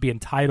 They should be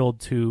entitled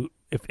to,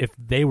 if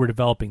they were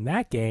developing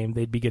that game,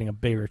 they'd be getting a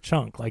bigger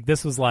chunk.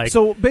 This was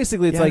so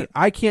basically, it's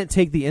I can't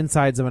take the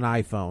insides of an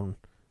iPhone,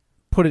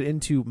 put it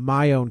into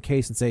my own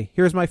case, and say,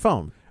 "Here's my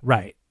phone."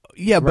 Right.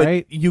 Yeah, but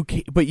right? you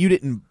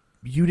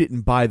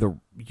didn't buy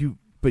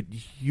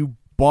you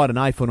bought an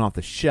iPhone off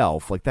the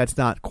shelf. That's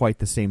not quite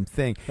the same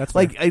thing. That's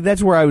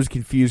that's where I was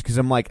confused, because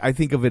I'm like, I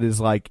think of it as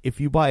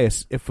if you buy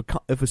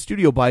if a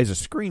studio buys a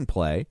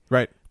screenplay,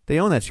 right? They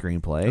own that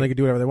screenplay, and they can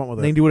do whatever they want with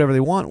it. They can do whatever they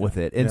want with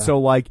it. And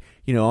so I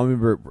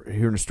remember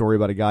hearing a story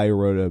about a guy who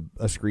wrote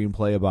a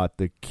screenplay about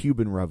the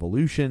Cuban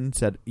Revolution,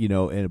 set in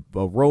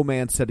a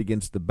romance set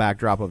against the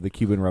backdrop of the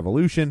Cuban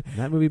Revolution. And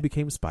that movie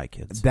became Spy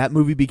Kids. That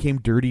movie became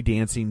Dirty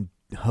Dancing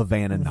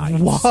Havana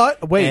Nights.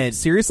 What? Wait,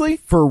 seriously?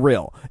 For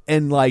real.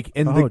 And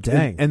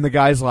dang. And the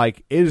guy's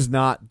like, it is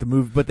not the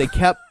movie, but they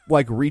kept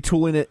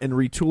retooling it,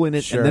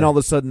 sure. And then all of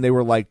a sudden they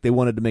were like, they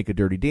wanted to make a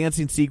Dirty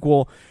Dancing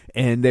sequel,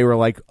 and they were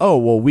like, oh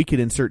well, we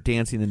could insert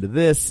dancing into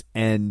this,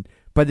 and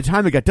by the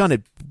time it got done,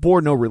 it bore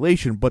no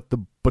relation, but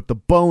the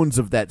bones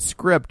of that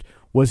script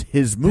was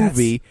his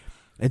movie.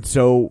 And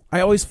so I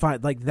always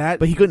find that,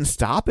 but he couldn't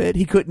stop it.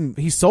 He couldn't.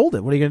 He sold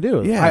it. What are you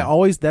gonna do?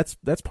 Yeah.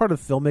 That's part of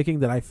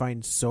filmmaking that I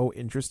find so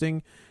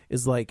interesting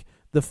is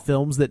the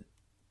films that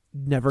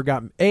never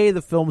got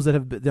the films that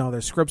have been,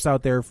 there's scripts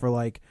out there for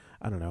I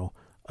don't know,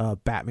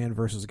 Batman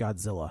versus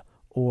Godzilla,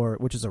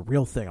 which is a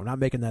real thing. I'm not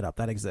making that up.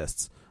 That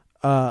exists.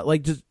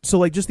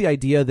 Just the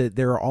idea that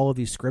there are all of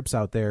these scripts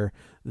out there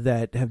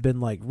that have been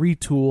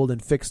retooled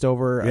and fixed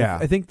over. Yeah.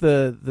 I think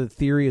the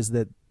theory is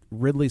that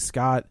Ridley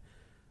Scott.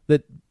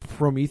 That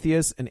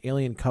Prometheus and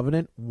Alien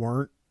Covenant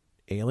weren't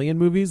alien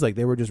movies,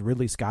 they were just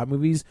Ridley Scott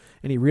movies,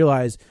 and he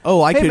realized,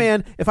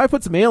 man, if I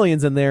put some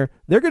aliens in there,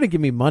 they're going to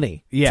give me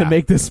money to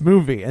make this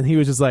movie, and he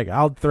was just like,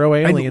 I'll throw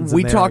aliens in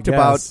there. We talked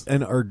about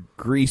in our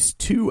Grease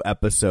 2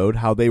 episode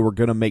how they were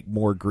going to make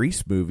more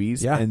Grease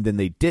movies, and then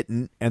they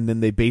didn't, and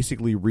then they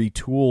basically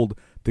retooled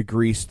the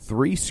Grease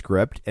 3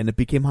 script, and it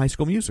became High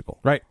School Musical.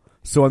 Right.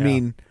 So, I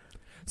mean...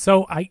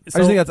 So I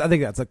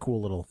think that's a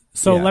cool little.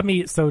 So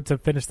to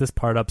finish this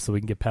part up so we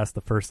can get past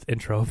the first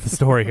intro of the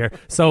story here.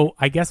 So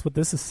I guess what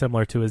this is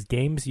similar to is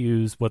games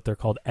use what they're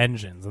called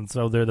engines. And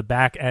so they're the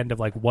back end of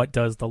like what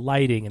does the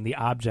lighting and the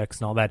objects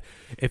and all that.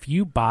 If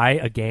you buy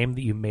a game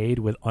that you made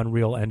with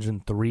Unreal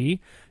Engine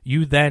 3,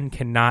 you then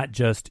cannot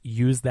just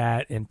use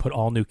that and put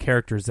all new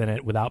characters in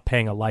it without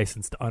paying a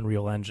license to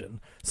Unreal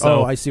Engine.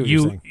 So I see what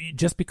you're saying.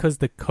 Just because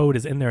the code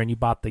is in there and you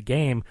bought the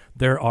game,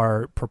 there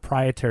are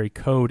proprietary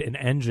code and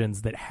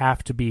engines that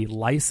have to be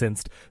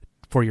licensed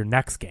for your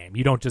next game.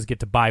 You don't just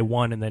get to buy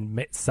one and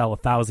then sell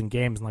 1,000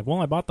 games and like,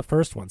 well, I bought the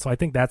first one. So I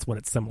think that's what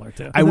it's similar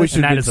to. I wish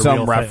there had been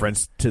some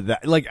reference to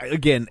that. Like,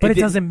 again, but it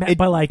doesn't matter.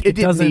 But like, it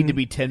didn't need to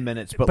be 10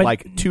 minutes, but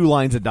like 2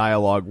 lines of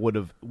dialogue would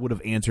have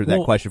answered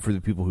that question for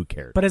the people who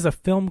cared. But as a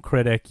film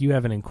critic, you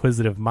have an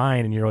inquisitive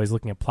mind and you're always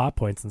looking at plot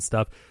points and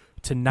stuff.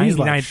 To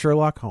 99 like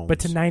Sherlock Holmes, but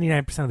to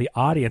 99% of the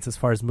audience, as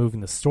far as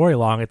moving the story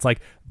along, it's like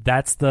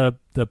that's the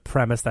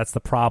premise, that's the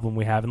problem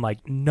we have, and like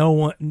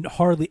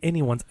hardly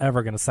anyone's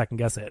ever going to second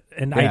guess it.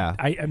 And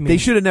I mean, they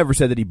should have never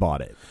said that he bought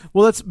it.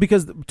 Well, that's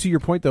because to your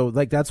point though,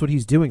 like that's what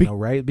he's doing though,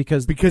 right?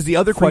 Because the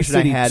other question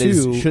I had 2,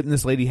 is, shouldn't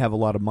this lady have a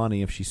lot of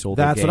money if she sold?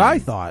 That's her game? what I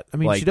thought. I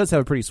mean, like, she does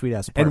have a pretty sweet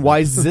ass apartment. And why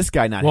is this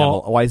guy not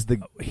have?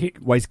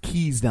 Why is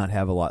Keys not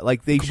have a lot?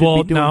 Like they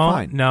should be doing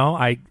fine. No,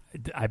 I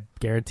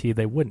guarantee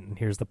they wouldn't. And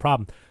here's the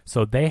problem.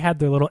 So they had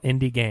their little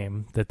indie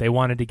game that they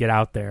wanted to get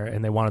out there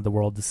and they wanted the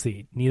world to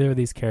see. Neither of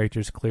these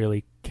characters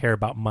clearly care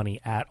about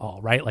money at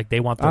all, right? Like they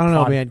want their I don't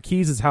know, man.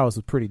 Keys' house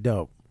is pretty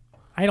dope.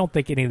 I don't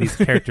think any of these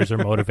characters are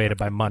motivated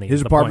by money.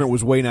 His apartment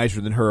was way nicer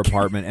than her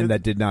apartment, and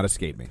that did not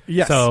escape me.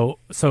 Yes. So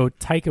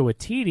Taika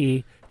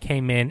Waititi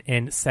came in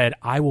and said,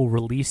 I will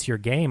release your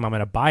game. I'm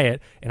going to buy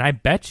it. And I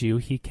bet you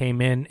he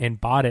came in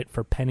and bought it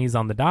for pennies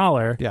on the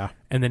dollar. Yeah.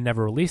 And then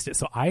never released it.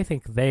 So I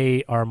think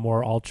they are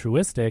more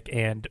altruistic,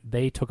 and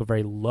they took a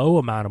very low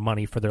amount of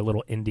money for their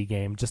little indie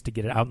game just to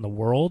get it out in the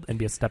world and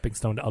be a stepping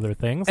stone to other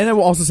things. And I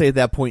will also say at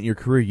that point in your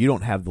career, you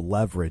don't have the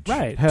leverage.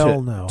 Right.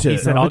 Hell no. He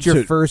said, it's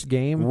your first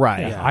game.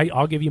 Right. Yeah,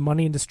 I'll give you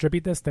money and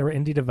distribute this. They were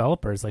indie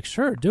developers. Like,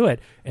 sure, do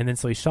it. And then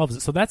so he shelves it.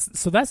 So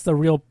that's the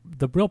real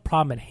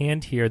problem at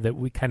hand here that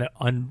we kind of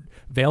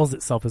unveils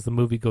itself as the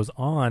movie goes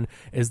on,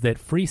 is that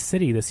Free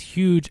City, this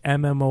huge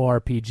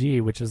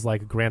MMORPG, which is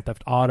like Grand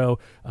Theft Auto,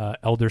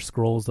 Elder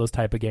Scrolls, those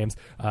type of games,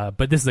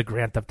 but this is a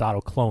Grand Theft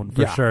Auto clone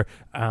for sure.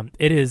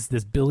 It is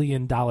this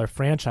billion-dollar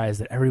franchise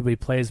that everybody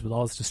plays with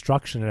all this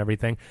destruction and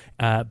everything,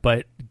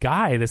 but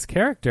Guy, this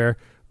character,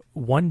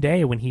 one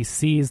day when he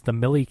sees the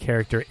Millie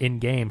character in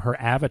game, her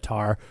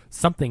avatar,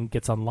 something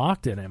gets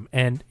unlocked in him,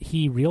 and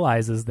he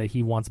realizes that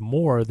he wants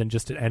more than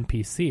just an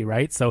NPC,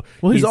 right? So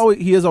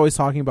he is always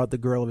talking about the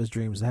girl of his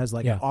dreams that has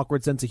like an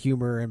awkward sense of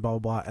humor and blah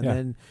blah blah, and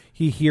then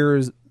he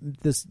hears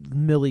this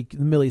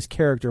Millie's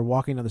character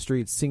walking down the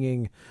street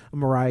singing a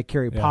Mariah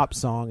Carey pop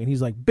song, and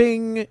he's like,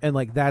 "Bing!" and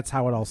like that's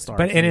how it all starts.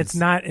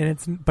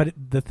 But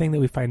the thing that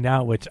we find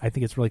out, which I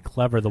think it's really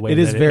clever, the way it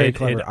is very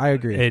clever. I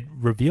agree. It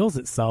reveals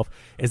itself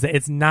is that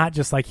it's not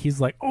just like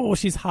he's like, "Oh,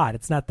 she's hot."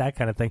 It's not that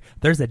kind of thing.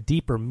 There's a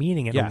deeper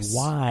meaning in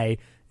why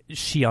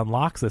she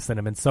unlocks this in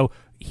him, and so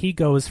he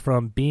goes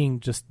from being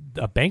just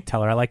a bank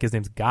teller. I like his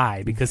name's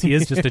Guy because he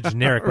is just a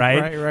generic,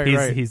 right?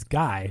 right. He's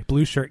Guy,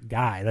 blue shirt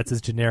Guy. That's his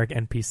generic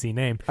NPC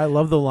name. I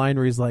love the line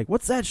where he's like,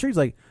 "What's that shirt?" He's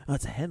like, "Oh,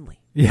 it's a Henley."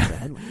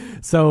 Yeah.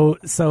 So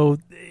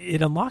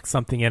it unlocks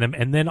something in him,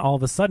 and then all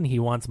of a sudden he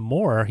wants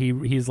more.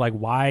 He's like,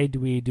 why do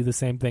we do the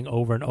same thing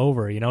over and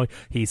over? You know,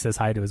 he says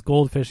hi to his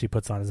goldfish. He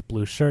puts on his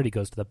blue shirt. He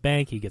goes to the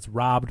bank. He gets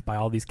robbed by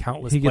all these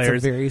countless players. He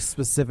gets a very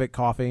specific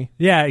coffee.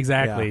 Yeah,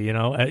 exactly. Yeah. You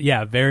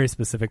know, very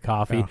specific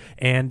coffee. Yeah.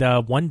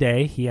 And one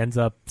day he ends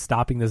up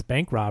stopping this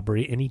bank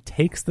robbery, and he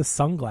takes the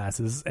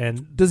sunglasses.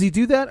 And does he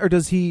do that, or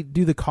does he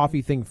do the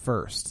coffee thing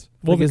first?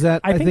 Well,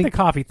 I think the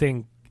coffee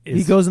thing.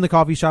 He goes in the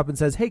coffee shop and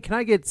says, "Hey, can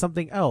I get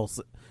something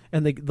else?"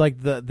 And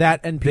that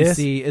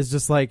NPC is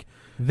just like,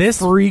 this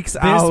freaks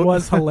out. This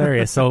was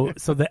hilarious. So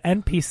the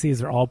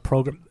NPCs are all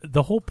programmed.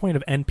 The whole point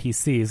of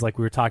NPCs, like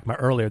we were talking about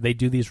earlier, they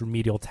do these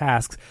remedial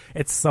tasks.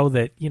 It's so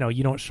that you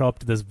don't show up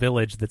to this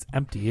village that's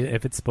empty.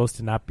 If it's supposed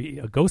to not be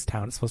a ghost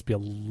town, it's supposed to be a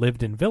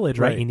lived-in village,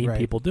 right? You need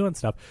people doing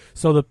stuff.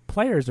 So the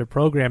players are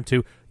programmed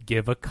to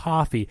give a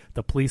coffee.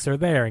 The police are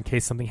there in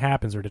case something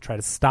happens, or to try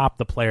to stop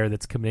the player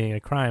that's committing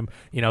a crime.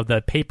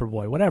 The paper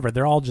boy, whatever.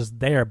 They're all just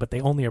there, but they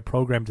only are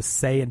programmed to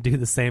say and do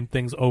the same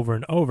things over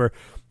and over.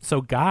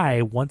 So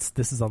Guy, once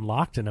this is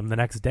unlocked in him, the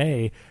next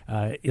day,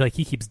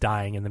 he keeps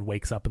dying and then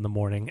wakes up in the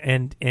morning,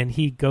 and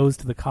he goes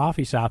to the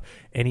coffee shop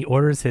and he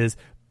orders his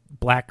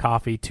black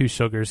coffee, 2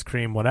 sugars,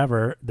 cream,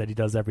 whatever that he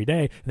does every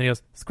day, and then he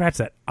goes, "Scratch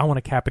that, I want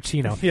a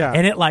cappuccino."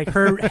 And it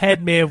her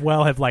head may have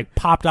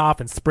popped off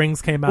and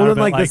springs came out of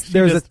it.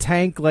 There's a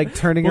tank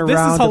turning around. This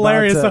is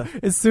hilarious. So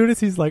as soon as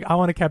he's like, "I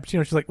want a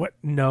cappuccino," she's like, "What?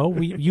 No,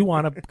 you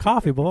want a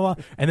coffee?" Blah blah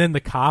blah. And then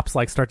the cops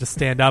start to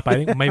stand up. I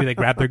think maybe they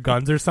grab their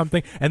guns or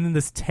something. And then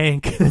this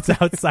tank that's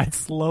outside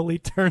slowly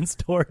turns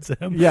towards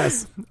him.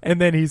 Yes. And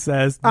then he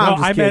says, "No,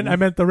 I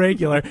meant the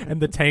regular." And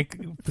the tank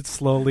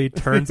slowly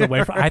turns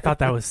away from. I thought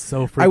that was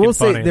so freaking will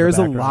funny say in there's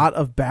the a background. lot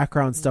of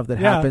background stuff that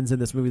happens in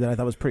this movie that I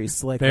thought was pretty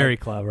slick. Very like,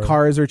 clever.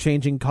 Cars are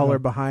changing color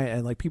behind,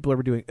 and like people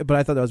are doing. But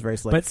I thought that was very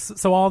slick. But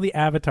so all the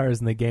avatars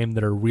in the game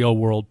that are real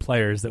world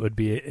players that would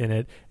be in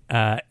it.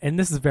 And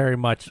this is very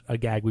much a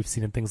gag we've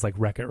seen in things like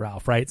Wreck-It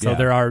Ralph, right? So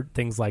there are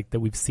things like that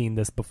we've seen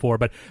this before,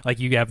 but like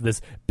you have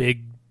this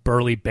big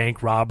burly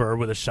bank robber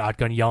with a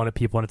shotgun yelling at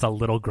people, and it's a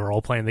little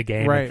girl playing the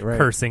game and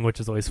cursing,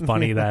 which is always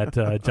funny, that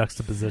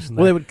juxtaposition.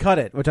 Well, they would cut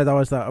it, which I thought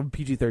was the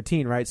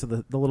PG-13, right? So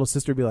the little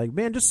sister would be like,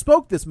 man, just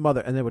smoke this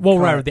mother, and they would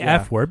right, the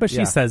F word, but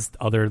she says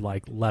other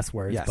like less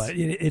words, but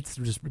it's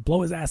just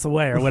blow his ass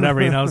away or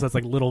whatever, so it's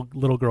like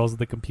little girls at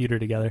the computer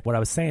together. What I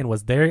was saying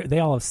was they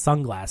all have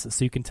sunglasses,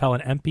 so you can tell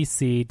an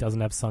NPC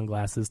doesn't have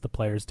sunglasses, the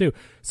players do.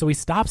 So he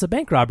stops a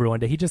bank robbery one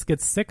day, he just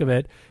gets sick of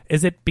it.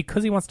 Is it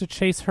because he wants to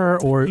chase her,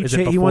 or is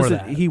it before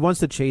that? He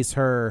wants to chase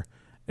her.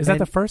 Is that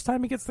the first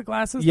time he gets the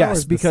glasses?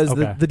 Yes, because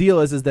the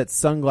deal is that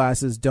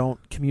sunglasses don't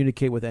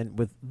communicate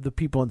with the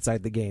people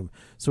inside the game.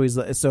 So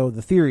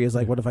the theory is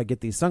like, what if I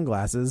get these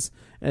sunglasses?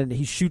 And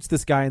he shoots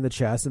this guy in the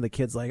chest, and the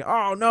kid's like,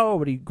 oh no!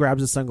 But he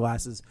grabs his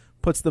sunglasses,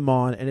 puts them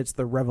on, and it's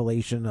the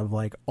revelation of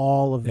like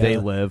all of They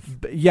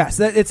live. Yes,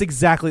 it's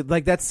exactly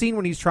like that scene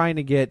when he's trying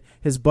to get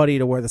his buddy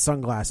to wear the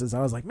sunglasses.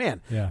 I was like,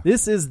 man,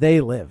 this is They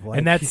Live. Like,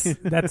 and that's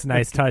a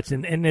nice touch,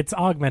 and it's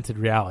augmented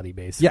reality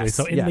basically. Yes,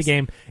 so in the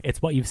game,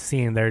 it's what you've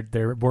seen.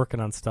 They're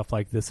working on stuff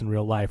like this in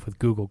real life with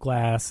Google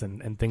Glass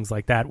and things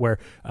like that, where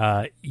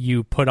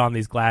you put on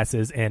these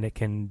glasses and it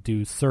can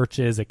do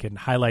searches, it can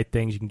highlight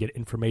things, you can get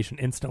information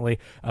instantly.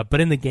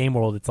 But in the game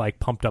world, it's like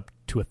pumped up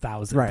to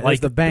 1,000. Right, like there's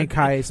the bank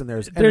heist, and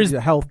there's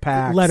health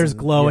packs, letters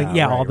glowing,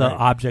 all the right.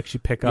 objects you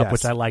pick up,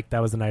 which I like.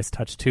 That was a nice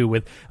touch too.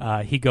 With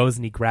he goes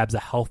and he grabs a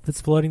health that's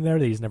floating there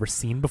that he's never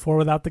seen before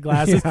without the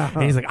glasses,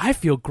 and he's like, I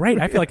feel great,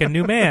 I feel like a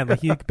new man.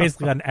 Like he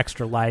basically got an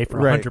extra life or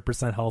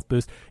 100% health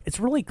boost. It's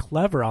really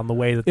clever on the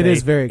way that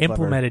they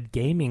implemented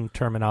gaming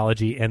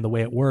terminology and the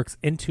way it works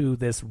into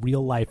this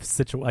real life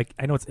situation. Like,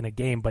 I know it's in a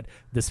game, but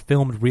this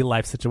filmed real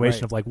life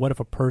situation of like, what if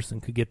a person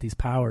could get these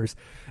powers?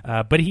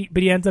 But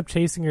he ends up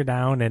chasing her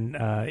down, and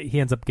he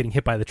ends up getting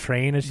hit by the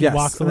train as she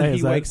walks away. And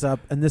he wakes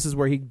up, and this is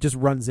where he just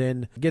runs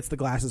in, gets the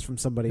glasses from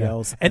somebody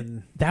else.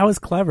 And that was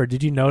clever.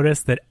 Did you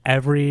notice that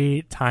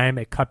every time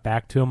it cut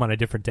back to him on a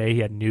different day,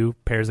 he had new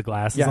pairs of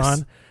glasses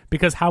on?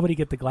 Because how would he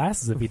get the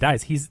glasses if he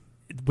dies?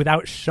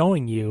 Without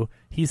showing you,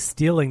 he's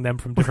stealing them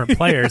from different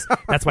players.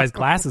 That's why his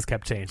glasses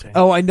kept changing.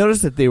 Oh, I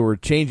noticed that they were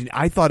changing.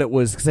 I thought it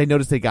was because I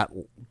noticed they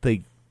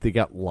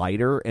got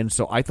lighter, and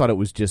so I thought it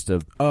was just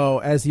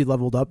as he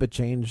leveled up, it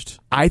changed.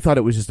 I thought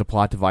it was just a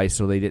plot device,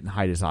 so they didn't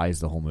hide his eyes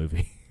the whole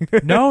movie.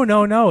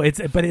 No. It's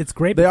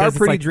great. They because are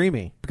pretty like,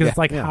 dreamy because it's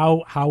like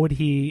how would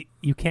he?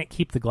 You can't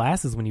keep the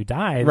glasses when you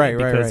die,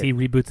 because he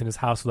reboots in his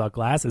house without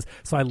glasses.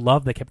 So I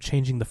love they kept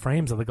changing the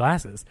frames of the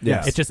glasses.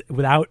 Yes, it's just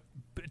without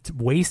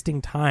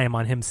wasting time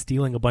on him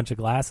stealing a bunch of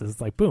glasses.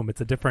 It's like boom, it's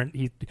a different.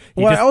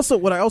 What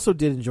I also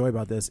did enjoy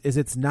about this is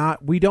it's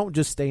not. We don't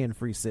just stay in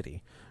Free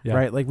City. Yeah.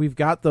 Right, like we've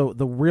got the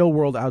real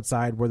world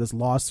outside where this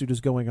lawsuit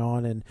is going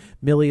on, and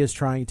Millie is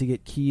trying to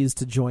get Keys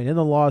to join in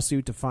the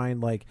lawsuit to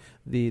find like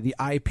the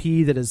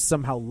IP that is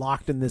somehow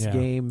locked in this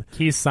game.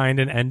 Keys signed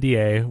an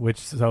NDA,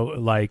 which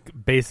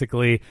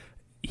basically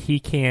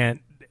he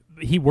can't.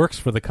 He works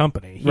for the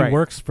company. He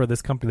works for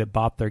this company that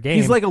bought their game.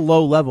 He's like a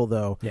low level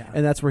though,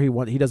 and that's where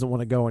he doesn't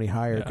want to go any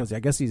higher because I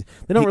guess they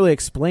don't really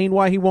explain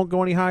why he won't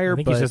go any higher. I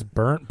think he's just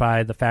burnt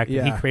by the fact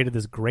that he created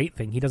this great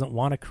thing. He doesn't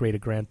want to create a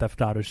Grand Theft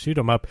Auto shoot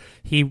 'em up.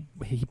 He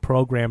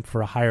programmed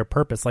for a higher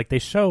purpose. Like they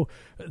show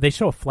a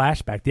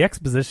flashback. The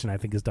exposition I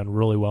think is done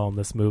really well in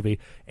this movie,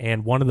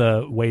 and one of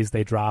the ways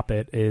they drop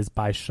it is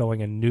by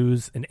showing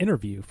an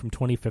interview from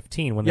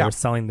 2015 when they were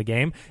selling the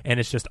game, and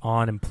it's just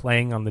on and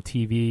playing on the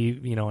TV,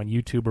 on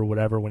YouTube or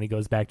whatever when he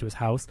goes back to his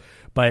house.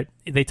 But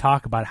they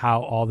talk about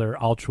how all their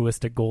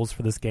altruistic goals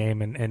for this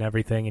game and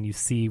everything, and you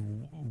see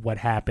what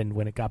happened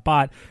when it got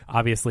bought.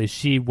 Obviously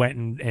she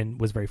went and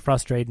was very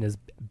frustrated and has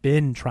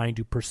been trying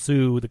to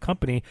pursue the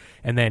company,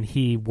 and then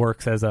he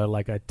works as a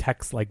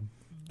text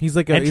he's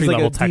like a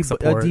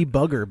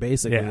debugger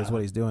basically is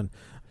what he's doing.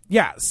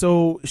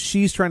 So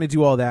she's trying to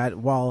do all that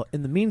while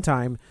in the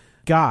meantime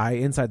Guy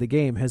inside the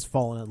game has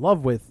fallen in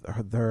love with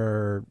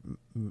their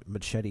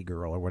machete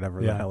girl or whatever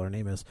the hell her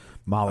name is.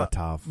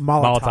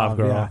 Molotov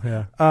girl.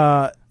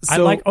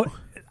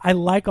 I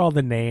like all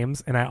the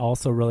names, and I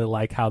also really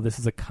like how this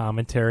is a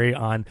commentary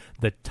on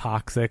the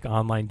toxic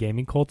online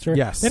gaming culture.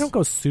 Yes. They don't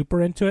go super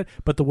into it,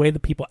 but the way the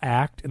people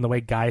act and the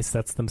way Guy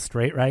sets them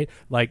straight, right?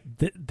 Like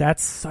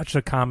that's such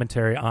a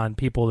commentary on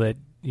people that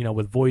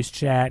with voice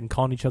chat and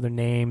calling each other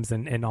names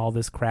and all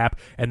this crap,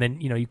 and then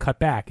you cut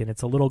back and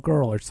it's a little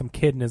girl or some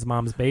kid in his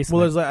mom's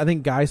basement. Well, I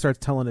think Guy starts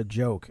telling a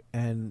joke,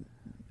 and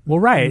Well,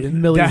 right.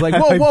 And Millie's like,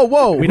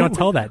 whoa. We don't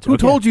tell that joke. Who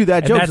told you that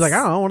And joke? that's- She's like,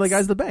 I don't know, one of the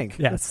guys at the bank.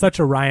 Yeah, it's such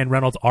a Ryan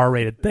Reynolds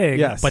R-rated thing,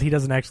 Yes. but he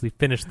doesn't actually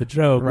finish the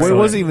joke. Well, it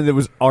wasn't even that it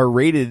was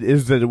R-rated.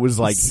 Is that it was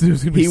like It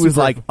was gonna be he was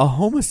super- like a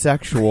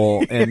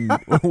homosexual, and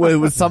it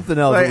was something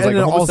else. Right, It was like and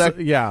a then also-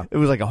 homosexual. yeah. It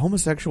was like a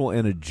homosexual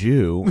and a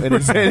Jew. And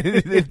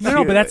it's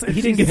No, but that's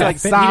he didn't get like,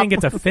 he stop. didn't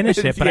get to finish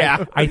it. But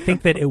Yeah. I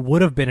think that it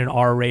would have been an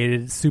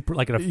R-rated, super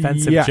like an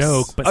offensive Yes.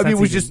 joke. But I mean, since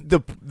it was he just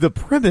the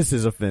premise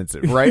is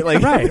offensive, right?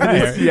 Like, Right.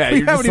 yeah, We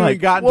you're haven't just even like,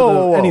 gotten whoa, to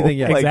whoa, whoa. anything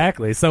yet. Like,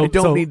 exactly. So I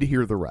don't so need to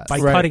hear the rest. by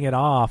Right. cutting it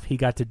off, he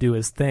got to do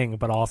his thing,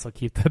 but also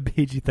keep the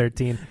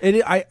PG-13.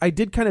 I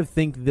did kind of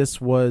think this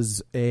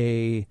was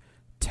a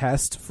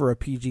test for a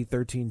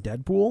PG-13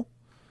 Deadpool,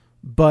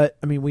 but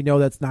I mean, we know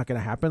that's not going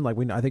to happen. Like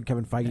I think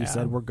Kevin Feige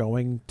said we're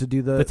going to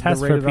do the The test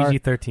for rated R.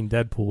 PG-13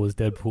 Deadpool was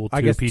Deadpool 2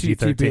 I guess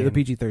PG-13. the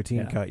PG-13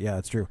 Yeah. cut. Yeah,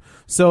 that's true.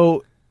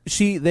 So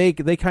they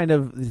kind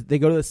of they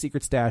go to the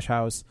secret stash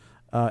house.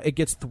 It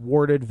gets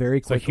thwarted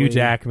very So quickly. Hugh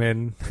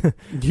Jackman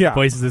Yeah.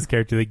 voices this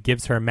character that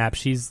gives her a map.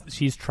 She's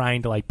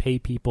trying to like pay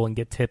people and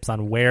get tips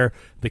on where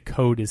the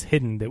code is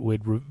hidden that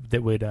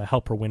would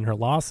help her win her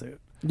lawsuit.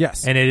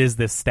 Yes, And it is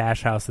this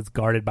stash house that's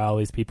guarded by all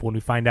these people. And we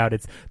find out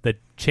it's the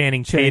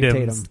Channing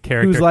Tatum's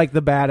character, who's like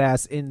the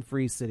badass in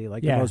Free City,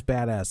 like Yeah. the most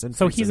badass. In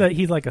so Free City.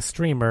 he's like a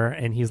streamer,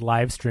 and he's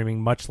live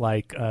streaming, much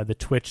like the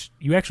Twitch.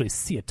 You actually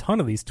see a ton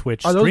of these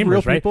Twitch Are those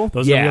streamers, real right? people?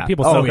 Those Yeah. are real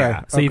people. Oh, so,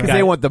 yeah. So you've Because got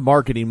they want the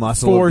marketing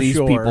muscle For of these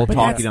sure. people But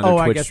talking on that's- their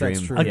I Twitch guess that's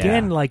stream. true.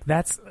 again, Yeah. like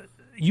that's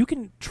you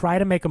can try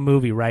to make a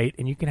movie, right?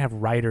 And you can have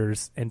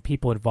writers and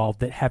people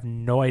involved that have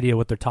no idea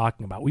what they're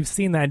talking about. We've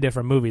seen that in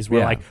different movies where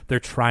Yeah. like they're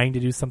trying to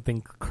do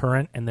something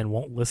current and then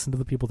won't listen to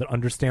the people that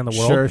understand the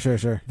world.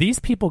 Sure. These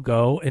people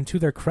go, and to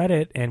their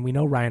credit, and we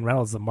know Ryan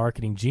Reynolds is a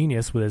marketing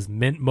genius with his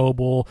Mint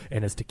Mobile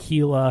and his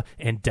tequila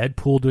and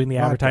Deadpool doing the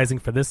advertising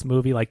for this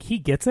movie. Like, he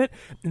gets it.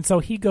 And so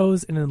he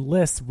goes and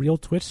enlists real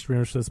Twitch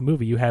streamers for this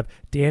movie. You have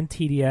Dan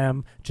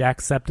TDM,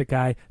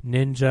 Jacksepticeye,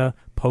 Ninja,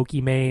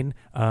 Pokimane,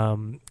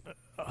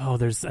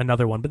 there's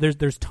another one, but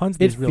there's tons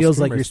of It these real feels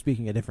like streamers. you're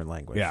speaking a different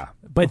language. Yeah,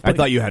 But I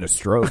thought you had a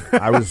stroke.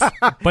 I was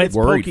but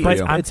worried for but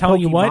you. I'm It's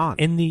telling you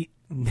Pokemon.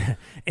 what,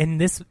 in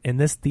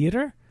this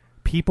theater,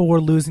 people were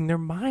losing their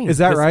minds. Is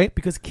that right?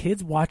 Because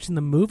kids watching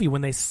the movie,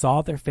 when they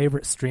saw their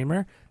favorite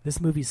streamer, this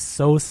movie's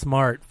so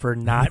smart for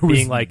not There was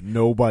being like,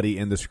 nobody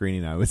in the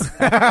screening. I was.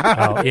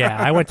 oh yeah,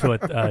 I went to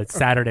a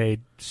Saturday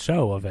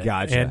show of it.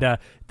 Gotcha. And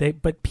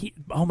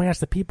oh my gosh,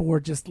 the people were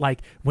just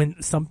like, when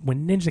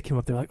Ninja came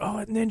up, they're like,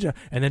 oh, Ninja.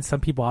 And then some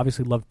people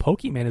obviously loved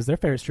Pokemon as their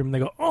favorite streamer, and they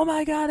go, oh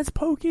my god, it's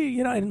Pokey,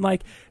 and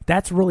like,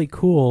 that's really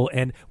cool.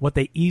 And what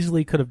they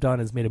easily could have done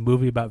is made a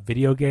movie about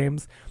video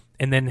games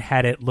and then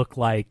had it look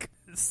like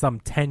some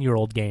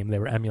 10-year-old game they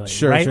were emulating.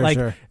 Sure, right? sure, Like,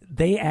 sure.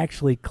 they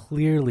actually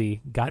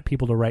clearly got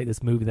people to write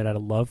this movie that had a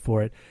love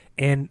for it.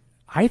 And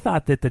I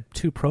thought that the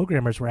two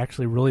programmers were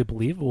actually really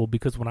believable,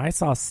 because when I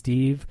saw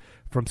Steve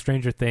from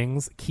Stranger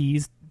Things,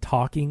 Keys,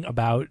 talking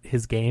about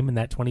his game in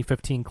that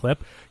 2015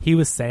 clip, he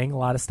was saying a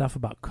lot of stuff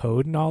about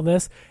code and all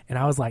this, and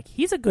I was like,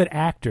 he's a good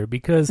actor,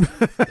 because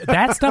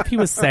that stuff he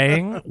was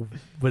saying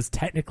was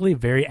technically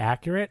very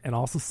accurate and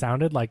also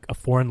sounded like a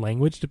foreign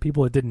language to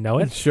people that didn't know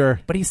it.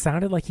 Sure. But he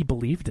sounded like he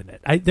believed in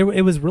it.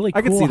 It was really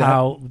I could cool see that.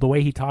 how the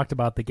way he talked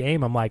about the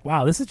game. I'm like,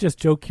 wow, this is just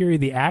Joe Keery,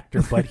 the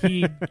actor, but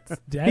he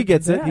He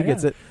gets it. He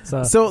gets it. So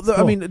it's cool.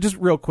 I mean, just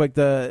real quick,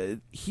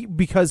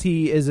 because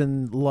he is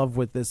in love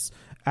with this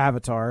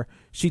avatar,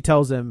 she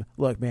tells him,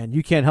 look, man,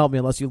 you can't help me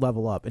unless you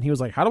level up. And he was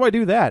like, how do I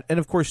do that? And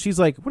of course she's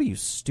like, what are you,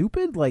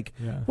 stupid? Like,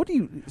 what do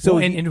you... So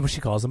and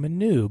she calls him a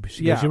noob.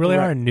 She goes, you really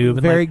right. are a noob.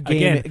 And Very like,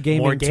 again,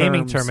 gaming more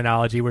gaming terms.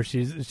 terminology where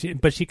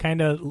but she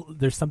kind of,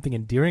 there's something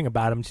endearing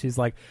about him. She's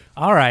like,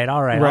 all right,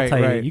 I'll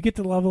tell you, you get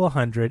to level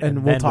 100 And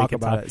and we'll then talk we can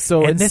about talk. it.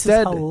 So and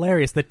instead- this is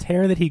hilarious. The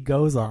tear that he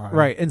goes on.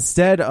 Right.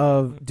 Instead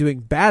of doing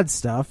bad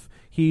stuff,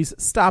 he's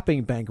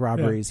stopping bank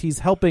robberies. He's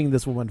helping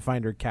this woman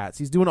find her cats.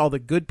 He's doing all the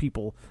good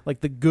people, like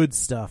the good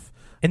stuff.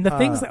 And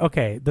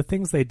the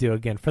things they do,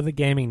 again, for the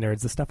gaming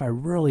nerds, the stuff I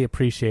really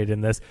appreciate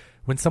in this,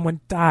 when someone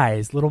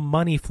dies, little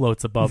money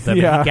floats above them,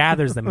 and he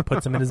gathers them and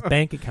puts them in his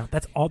bank account.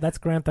 That's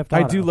Grand Theft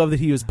Auto. I do love that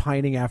he was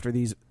pining after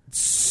these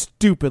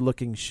stupid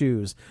looking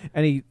shoes,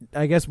 and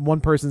I guess one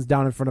person's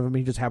down in front of him, and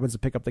he just happens to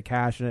pick up the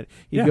cash, and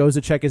he goes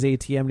to check his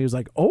ATM, and he was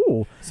like,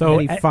 oh, so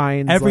and he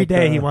finds every like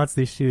day he wants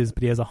these shoes,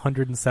 but he has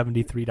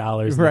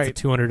 $173, and Right.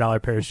 it's a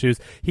 $200 pair of shoes.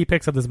 He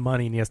picks up this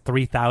money and he has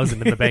 $3,000 in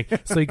the bank,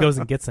 so he goes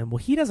and gets them. Well,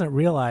 he doesn't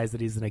realize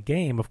that he's in a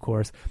game. Of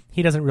course,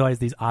 he doesn't realize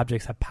these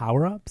objects have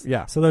power ups.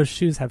 Yeah. So those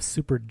shoes have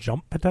super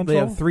jump potential. They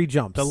have 3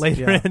 jumps. The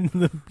later in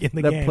the that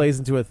game plays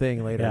into a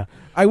thing later. Yeah.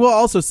 I will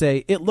also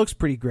say it looks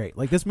pretty great.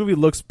 Like, this movie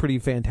looks pretty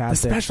The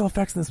fantastic. special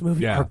effects in this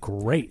movie Yeah. are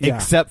great. Yeah.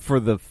 Except for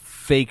the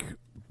fake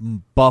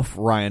buff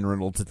Ryan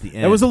Reynolds at the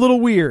end. That was a little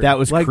weird. That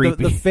was like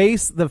creepy.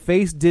 The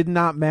face did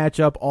not match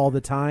up all the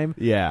time.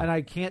 Yeah. And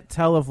I can't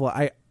tell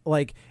if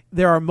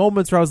there are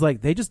moments where I was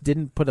like, they just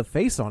didn't put a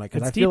face on it,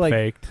 because It's I feel like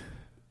faked.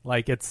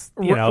 Like, it's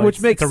which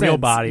it's, makes it's a real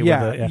sense. body.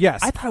 Yeah, with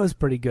yes. I thought it was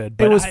pretty good. it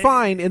But was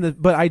fine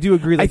but I do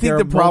agree. Like, I think there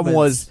the are problem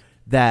moments- was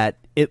that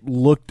it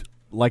looked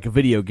like a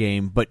video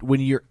game, but when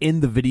you're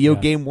in the video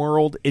game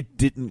world, it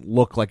didn't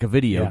look like a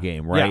video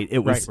game, right? It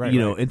was,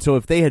 and so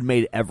if they had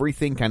made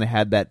everything kind of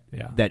had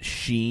that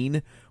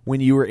sheen when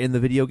you were in the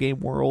video game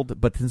world,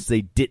 but since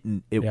they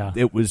didn't,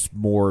 it was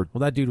more.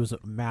 Well, that dude was a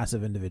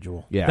massive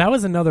individual. Yeah, that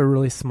was another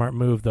really smart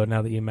move, though.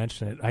 Now that you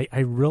mention it, I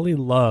really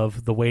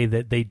love the way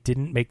that they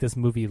didn't make this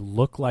movie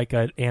look like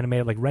an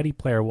animated, like Ready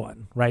Player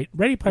One, right?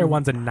 Ready Player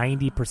One's a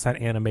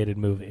 90% animated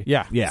movie.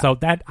 Yeah. So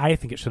that I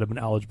think it should have been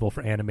eligible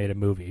for animated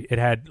movie. It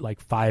had like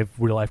 5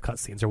 real life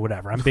cutscenes or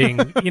whatever. I'm being,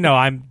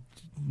 I'm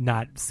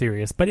not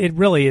serious, but it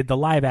really, the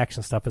live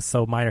action stuff is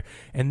so minor.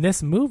 And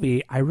this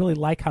movie, I really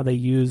like how they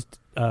used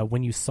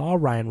when you saw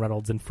Ryan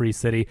Reynolds in Free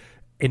City,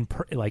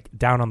 like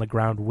down on the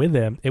ground with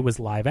him, it was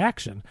live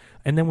action.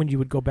 And then when you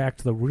would go back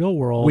to the real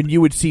world, when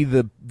you would see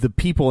the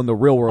people in the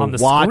real world on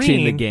the watching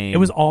screen, the game, it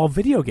was all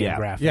video game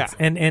graphics. Yeah.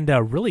 And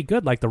really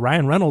good. Like the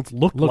Ryan Reynolds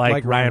looked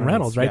like Ryan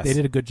Reynolds, right? Yes. They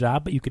did a good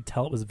job, but you could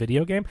tell it was a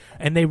video game.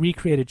 And they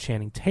recreated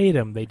Channing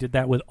Tatum. They did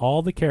that with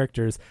all the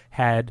characters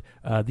had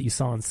that you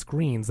saw on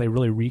screens. They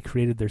really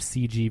recreated their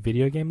CG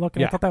video game look.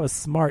 And I thought that was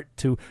smart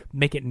to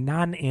make it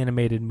not an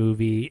animated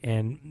movie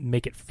and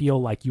make it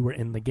feel like you were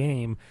in the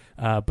game,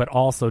 but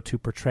also to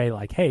portray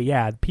like,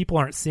 hey, people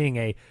aren't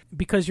seeing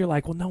because you're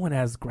like, well, no one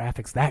has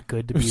graphics that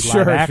good to be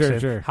live action.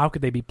 Sure. How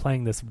could they be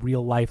playing this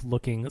real life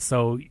looking?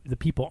 So the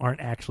people aren't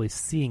actually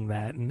seeing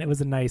that, and it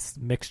was a nice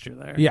mixture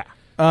there. Yeah.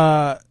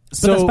 But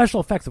the special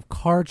effects of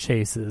car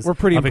chases were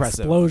pretty of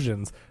impressive.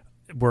 Explosions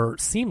were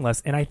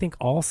seamless, and I think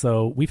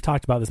also we've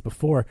talked about this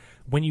before.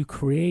 When you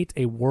create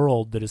a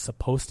world that is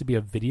supposed to be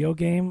a video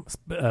game,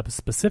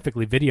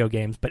 specifically video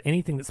games, but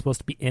anything that's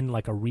supposed to be in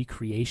like a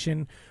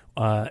recreation.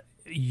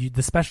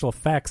 The special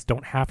effects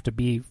don't have to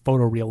be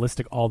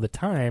photorealistic all the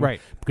time,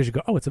 right? Because you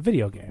go, oh, it's a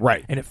video game,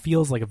 right? And it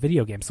feels like a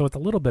video game, so it's a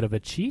little bit of a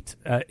cheat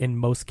in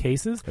most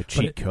cases. A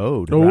cheat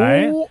code,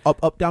 right?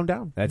 Up, down,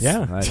 down. That's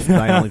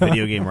my only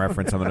video game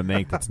reference I'm going to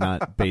make that's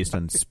not based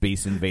on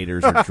Space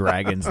Invaders or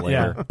Dragon's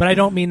Lair. Yeah. But I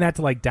don't mean that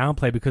to like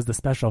downplay because the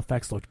special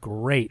effects looked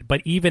great.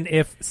 But even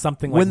if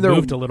something like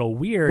moved a little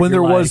weird, when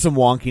there was some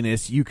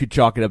wonkiness, you could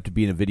chalk it up to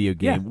being a video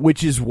game,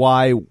 which is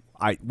why.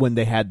 When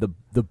they had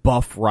the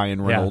buff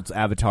Ryan Reynolds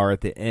avatar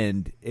at the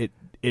end, it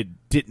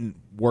didn't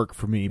work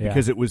for me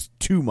because it was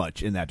too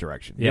much in that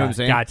direction. You know what I'm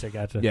saying?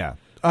 Gotcha.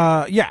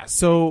 Yeah.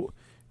 So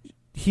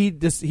he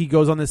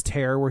goes on this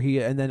tear where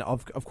and then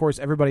of course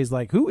everybody's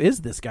like, who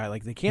is this guy?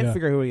 Like they can't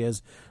figure out who he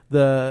is.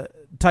 The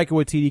Taika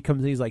Waititi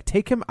comes in, he's like,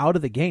 take him out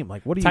of the game.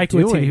 Like, what are you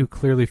doing? Taika Waititi, who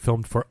clearly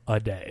filmed for a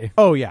day.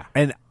 Oh yeah,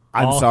 and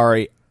I'm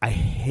sorry. I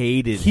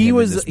hated him he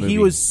was in this movie. He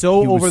was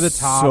so over the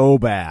top, so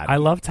bad. I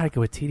love Taika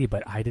Waititi,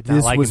 but I did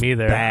not like him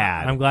either.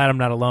 Bad. I'm glad I'm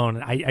not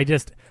alone. I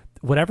just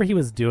whatever he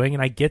was doing,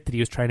 and I get that he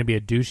was trying to be a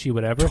douchey,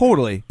 whatever.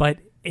 Totally, but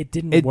it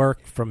didn't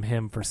work from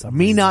him for some reason.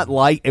 Me not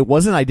like it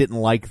wasn't. I didn't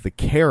like the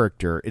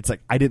character. It's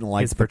like I didn't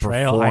like his the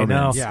portrayal. I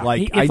know. Yeah.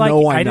 Like I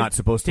know I'm not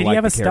supposed to. Did like he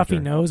have the a stuffy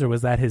character. nose, or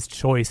was that his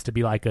choice to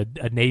be like a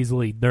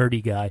nasally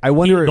nerdy guy? I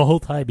wonder the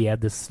whole time he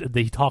had this.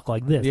 He talked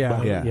like this. Yeah.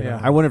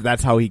 But, I wonder if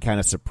that's how he kind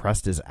of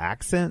suppressed his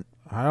accent.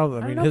 I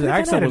mean, know, his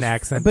accent was an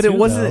accent, but too, it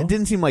wasn't. though. It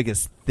didn't seem like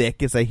as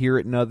thick as I hear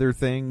it in other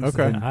things.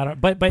 Okay, I don't.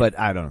 But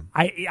I don't know.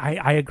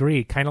 I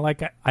agree. Kind of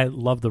like I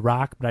love The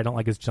Rock, but I don't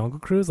like his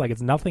Jungle Cruise. Like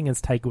it's nothing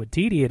against Taika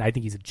Waititi, and I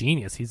think he's a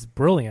genius. He's a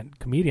brilliant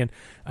comedian.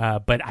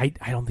 But I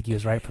don't think he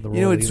was right for the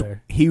role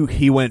either.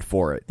 He went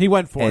for it. He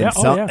went for it.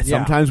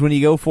 Sometimes when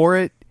you go for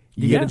it.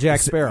 You get a Jack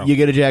Sparrow. You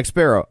get a Jack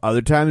Sparrow.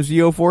 Other times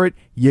you go for it,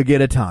 you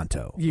get a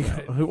Tonto.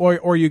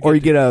 Or you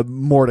get a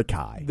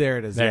Mordecai. There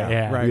it is.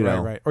 Yeah.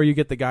 Right. Or you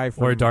get the guy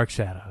from or Dark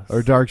Shadows.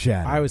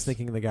 I was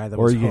thinking the guy that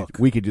was Hook.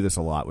 We could do this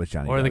a lot with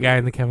Johnny. Or the guy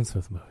in the Kevin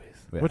Smith movies.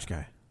 Yeah. Which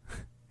guy?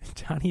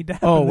 Johnny Depp.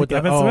 Oh, in with the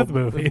Kevin Smith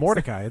movies.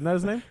 Mordecai, isn't that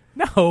his name?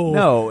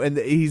 No, and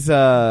he's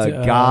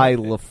Guy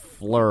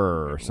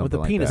Lafleur or something with the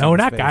like penis. that. No,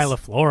 not Guy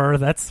Lafleur.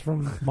 That's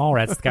from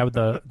Mallrats. The guy with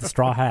the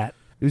straw hat.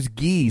 It was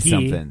Guy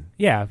something.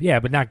 Yeah,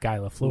 but not Guy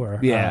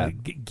Lafleur. Yeah,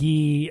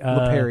 Guy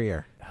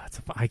LaPerriere.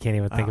 I can't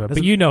even think of it,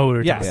 but you know who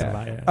we're talking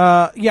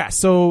about.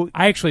 So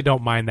I actually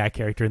don't mind that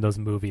character in those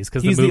movies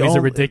because the movies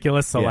are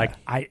ridiculous. So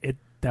that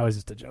was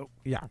just a joke.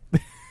 Yeah.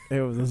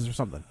 This is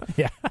something.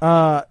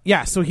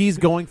 Yeah. So he's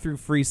going through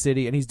Free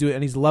City and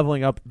he's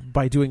leveling up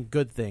by doing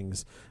good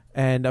things.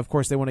 And of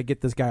course they want to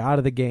get this guy out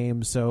of the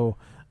game, so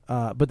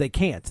but they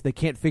can't. They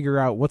can't figure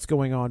out what's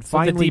going on.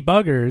 So the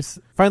debuggers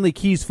finally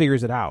Keyes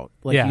figures it out.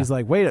 He's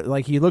like, wait,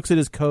 like he looks at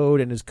his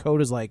code and his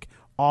code is like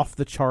off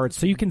the charts.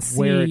 So you can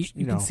see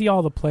can see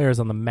all the players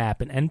on the map,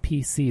 and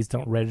NPCs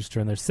don't register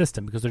in their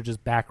system because they're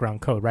just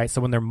background code, right?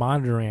 So when they're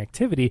monitoring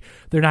activity,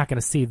 they're not going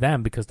to see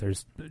them because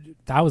there's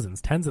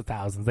thousands, tens of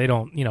thousands. They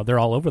don't, they're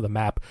all over the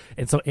map.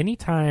 And so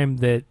anytime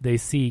that they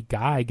see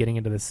Guy getting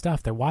into this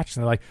stuff, they're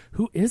watching. They're like,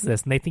 "Who is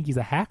this?" And they think he's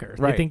a hacker.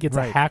 Right, they think it's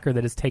a hacker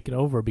that has taken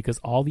over because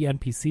all the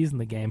NPCs in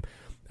the game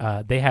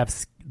they have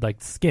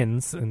like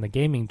skins in the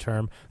gaming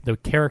term, the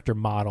character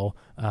model.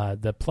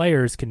 The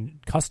players can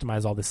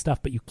customize all this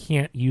stuff, but you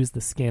can't use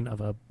the skin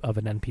of an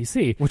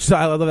NPC. Which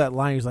I love that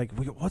line. He's like,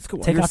 "What's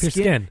going on? Take off your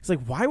skin." It's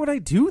like, why would I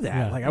do that?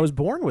 Yeah. Like, I was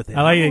born with it.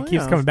 I like it.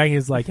 Keeps coming back.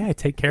 He's like, "Yeah,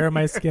 take care of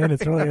my skin."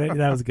 It's really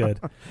that was good.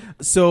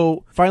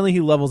 So finally,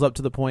 he levels up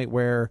to the point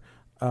where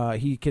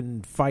he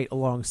can fight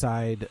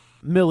alongside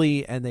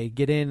Millie, and they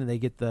get in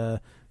and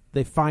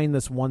they find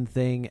this one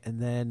thing,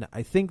 and then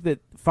I think that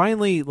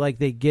finally, like,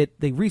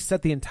 they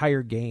reset the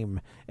entire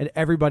game, and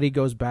everybody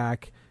goes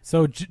back.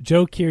 So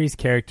Joe Keery's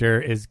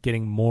character is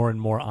getting more and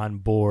more on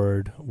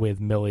board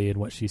with Millie and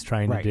what she's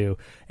trying to do,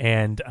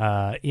 and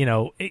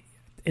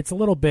it's a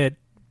little bit.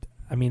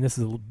 I mean, this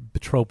is a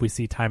trope we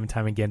see time and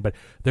time again, but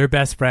they're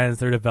best friends,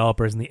 they're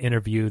developers. In the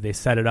interview, they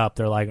set it up.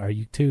 They're like, "Are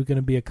you two going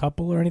to be a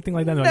couple or anything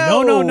like that?" They're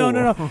like,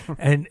 no.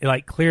 And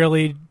like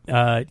clearly,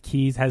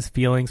 Keys has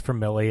feelings for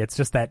Millie. It's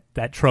just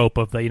that trope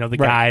of the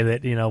guy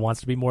that wants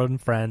to be more than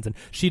friends, and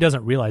she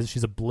doesn't realize it.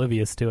 She's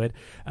oblivious to it.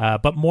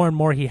 But more and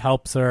more, he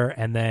helps her,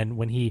 and then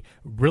when he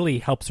really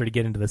helps her to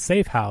get into the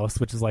safe house,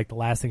 which is like the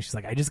last thing, she's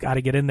like, "I just got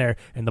to get in there."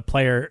 And the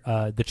player,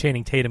 the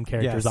Channing Tatum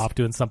character, is off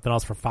doing something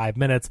else for 5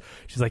 minutes.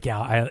 She's like,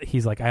 "Yeah."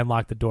 He's like, "I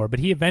unlocked the door," but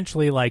he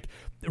eventually like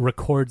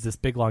records this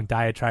big long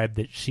diatribe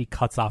that she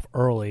cuts off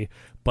early.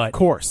 But of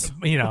course,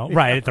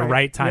 right at the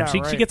right time.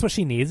 Yeah, she gets what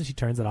she needs and she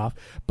turns it off.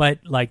 But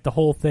like the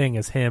whole thing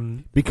is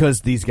him,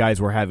 because these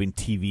guys were having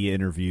TV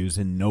interviews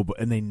and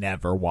they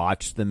never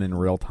watched them in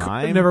real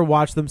time. They never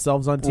watched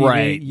themselves on TV.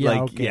 Right?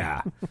 Yeah,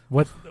 Yeah.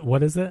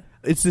 What is it?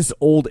 It's this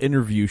old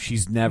interview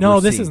she's never. No,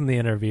 seen. this isn't the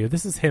interview.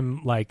 This is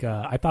him. Like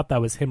I thought that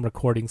was him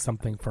recording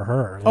something for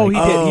her. Oh,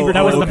 like, he did.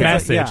 That was the okay.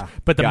 message. Yeah.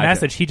 But the Gotcha.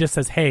 message, he just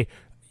says, "Hey,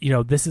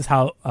 this is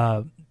how."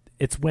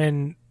 It's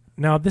when.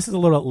 Now, this is a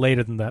little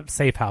later than the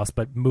safe house,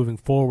 but moving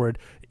forward,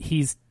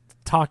 he's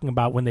talking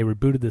about when they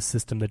rebooted the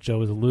system that Joe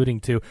was alluding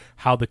to,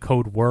 how the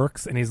code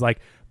works. And he's like,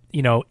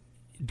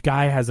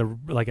 guy has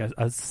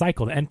a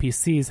cycle. The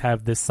NPCs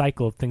have this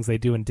cycle of things they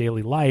do in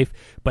daily life,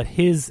 but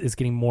his is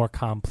getting more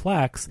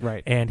complex,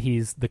 right? And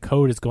the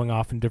code is going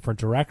off in different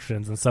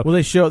directions, and so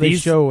they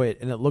show it,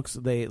 and it looks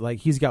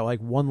he's got like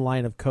one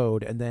line of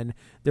code, and then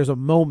there's a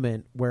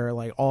moment where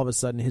like all of a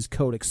sudden his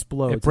code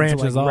explodes, it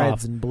branches into, like, off,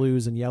 reds and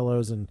blues and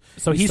yellows, and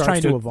so he's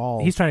trying to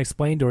evolve. He's trying to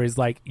explain to her, he's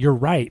like, "You're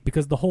right,"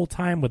 because the whole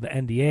time with the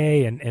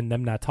NDA and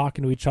them not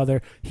talking to each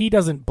other, he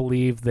doesn't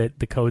believe that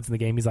the code's in the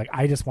game. He's like,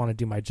 "I just want to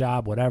do my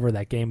job, whatever,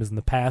 that game is in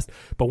the past."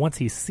 But once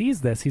he sees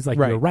this, he's like,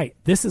 "You're right.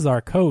 This is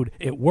our code.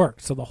 It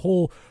worked." So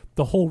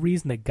the whole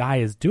reason that Guy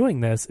is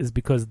doing this is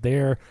because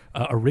their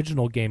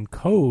original game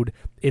code,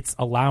 it's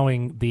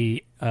allowing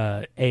the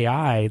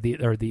AI,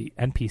 the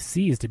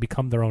NPCs to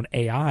become their own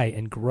AI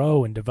and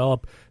grow and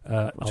develop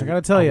Which I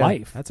gotta tell you,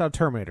 life. that's how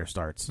Terminator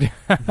starts. This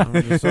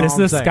is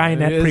a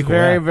Skynet prequel.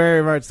 Very,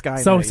 very much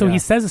Skynet. So he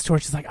says this to her.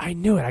 She's like, "I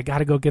knew it. I got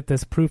to go get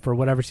this proof," or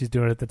whatever she's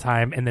doing at the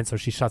time. And then so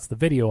she shuts the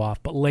video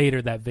off. But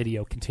later that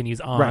video continues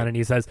on, and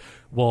he says,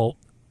 "Well,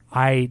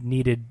 I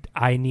needed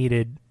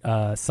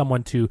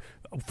someone to."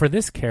 For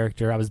this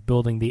character, I was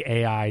building the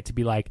AI to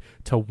be like,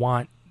 to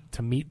want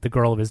to meet the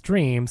girl of his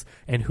dreams,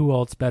 and who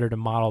else better to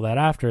model that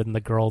after than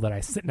the girl that I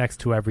sit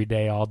next to every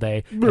day, all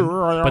day.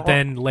 But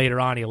then later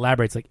on, he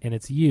elaborates like, "And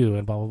it's you,"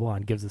 and blah blah blah,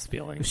 and gives his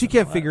feelings. She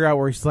can't figure out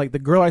where she's like, the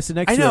girl I sit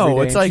next to. I know,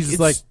 every day, it's like, she's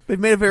like,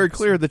 they've made it very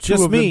clear the two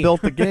just of them me.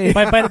 built the game.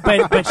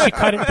 but she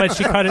cut it. But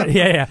she cut it.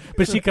 Yeah.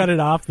 But she cut it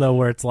off though,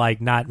 where it's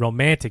like not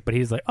romantic. But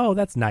he's like, "Oh,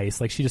 that's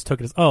nice." Like she just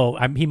took it as,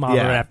 he modeled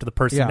it after the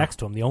person next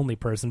to him, the only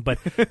person. But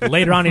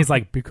later on, he's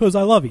like, "Because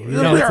I love you."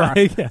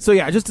 It's like, So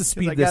just to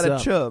speed this I got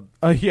up. a chub.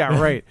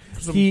 Yeah, right.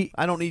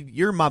 I don't need.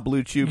 You're my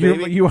blue chew,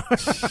 baby. You are.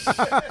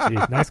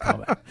 Jeez, nice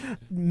callback.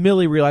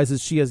 Millie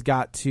realizes she has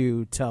got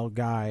to tell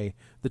Guy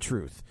the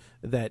truth.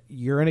 That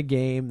you're in a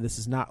game. This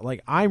is not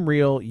like I'm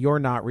real. You're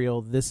not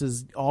real. This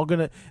is all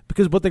gonna,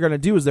 because what they're gonna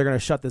do is they're gonna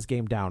shut this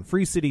game down.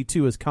 Free City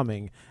 2 is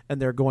coming,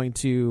 and they're going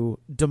to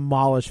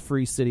demolish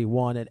Free City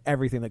 1 and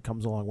everything that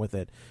comes along with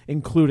it,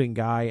 including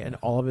Guy and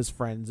all of his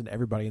friends and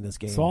everybody in this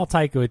game. So all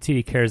Taika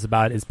Waititi cares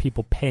about is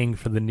people paying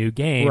for the new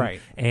game, right?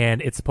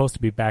 And it's supposed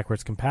to be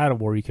backwards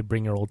compatible, where you could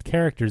bring your old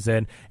characters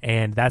in,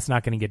 and that's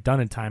not going to get done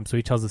in time. So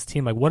he tells his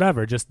team, like,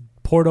 whatever, just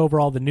port over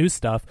all the new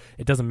stuff.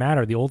 It doesn't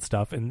matter, the old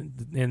stuff. And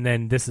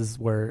then this is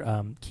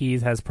where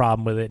Keys has a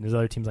problem with it, and his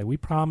other team's like, "We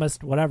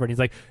promised whatever," and he's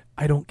like,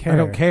 "I don't care. I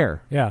don't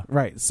care." Yeah,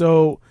 right.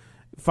 So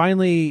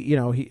finally,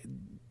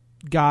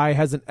 Guy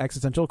has an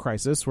existential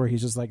crisis where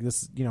he's just like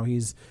this.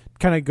 He's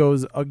kind of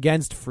goes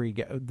against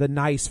the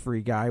nice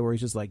free guy, where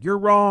he's just like, "You're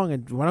wrong,"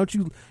 and why don't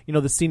you?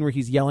 The scene where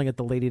he's yelling at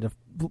the lady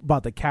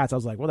about the cats. I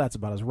was like, well, that's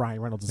about as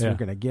Ryan Reynolds as we're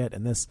gonna get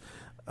in this.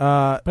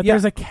 But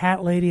there's a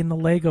cat lady in the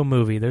Lego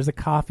movie. There's a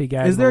coffee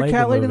guy. Is there a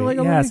cat lady in the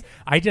Lego movie?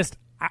 Yes.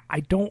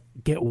 I don't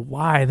get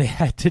why they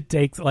had to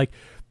take, like,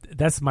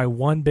 that's my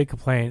one big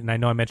complaint, and I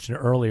know I mentioned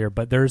it earlier,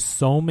 but there's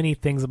so many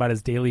things about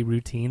his daily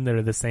routine that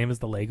are the same as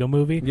the Lego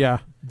movie. Yeah.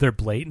 They're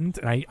blatant,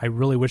 and I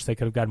really wish they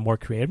could have gotten more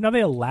creative. Now,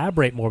 they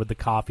elaborate more with the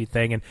coffee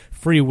thing and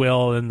free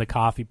will, and the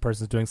coffee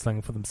person's doing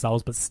something for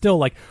themselves, but still,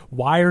 like,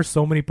 why are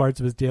so many parts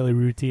of his daily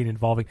routine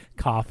involving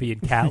coffee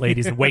and cat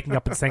ladies and waking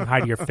up and saying hi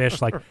to your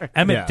fish? Like,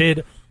 Emmett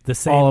did the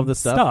same all of the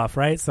stuff,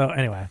 right? So,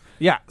 anyway.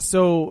 Yeah,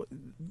 so...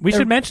 We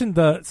should mention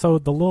the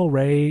Lil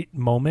Ray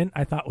moment.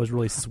 I thought was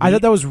really sweet. I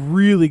thought that was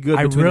really good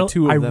between the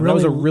two of them. That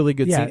was a really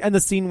good yeah. scene, and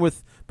the scene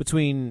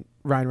between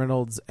Ryan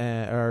Reynolds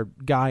or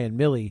Guy and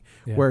Millie,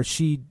 where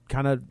she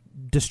kind of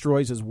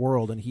destroys his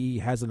world and he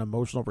has an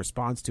emotional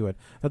response to it.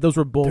 That those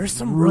were both there's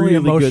some really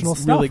emotional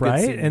good, stuff, really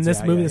right? Scenes. And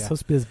this movie is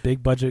supposed to be this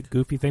big budget,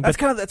 goofy thing.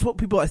 That's what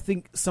people I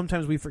think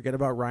sometimes we forget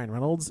about Ryan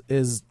Reynolds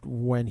is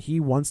when he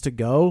wants to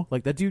go,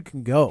 like that dude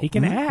can go. He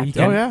can act. He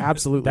can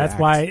absolutely. That's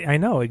act. why I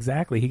know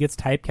exactly. He gets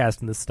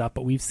typecast in this stuff,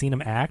 but we've seen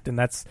him act, and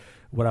that's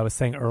what I was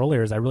saying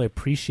earlier is I really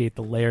appreciate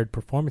the layered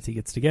performance he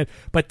gets to give.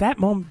 But that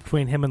moment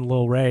between him and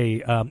Lil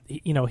Ray,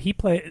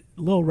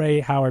 Lil Ray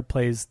Howard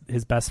plays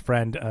his best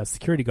friend,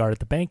 security guard at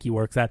the bank he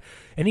works at,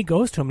 and he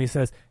goes to him and he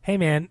says, "Hey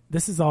man,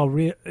 this is all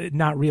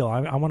not real.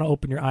 I want to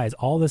open your eyes.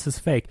 All this is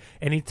fake."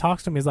 And he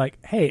talks to him. He's like,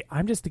 "Hey,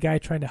 I'm just a guy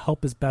trying to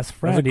help his best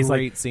friend." That was a he's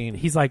great like, scene.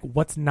 He's like,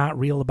 "What's not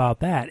real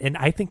about that?" And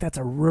I think that's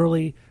a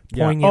really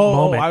poignant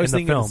moment. I was in the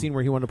thinking film. of the scene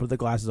where he wanted to put the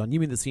glasses on. You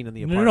mean the scene in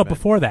the No, apartment?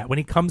 before that, when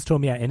he comes to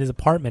him, in his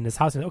apartment, his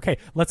house, and okay,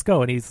 let's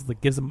go. And he's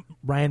like,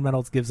 Ryan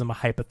Reynolds gives him a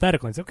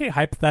hypothetical. And he's okay,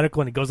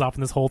 hypothetical, and he goes off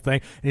in this whole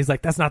thing. And he's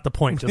like, that's not the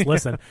point. Just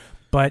listen.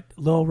 But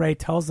Lil Ray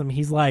tells him,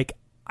 he's like,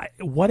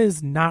 what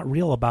is not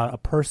real about a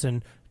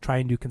person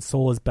trying to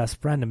console his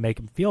best friend and make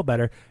him feel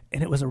better?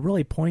 And it was a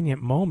really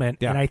poignant moment.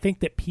 Yeah. And I think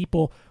that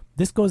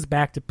this goes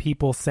back to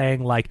people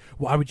saying, like,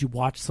 why would you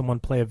watch someone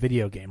play a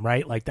video game,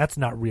 right? Like, that's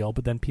not real.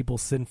 But then people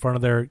sit in front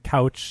of their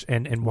couch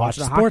and watch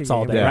sports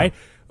all day, right?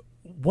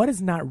 What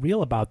is not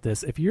real about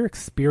this? If you're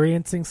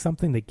experiencing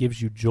something that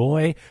gives you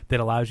joy, that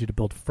allows you to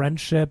build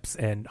friendships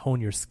and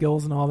hone your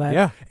skills and all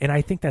that, and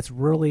I think that's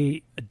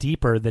really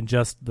deeper than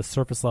just the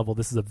surface level,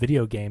 this is a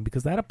video game,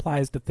 because that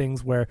applies to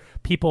things where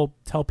people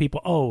tell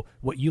people, oh,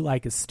 what you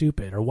like is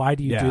stupid, or why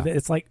do you do that?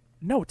 It's like,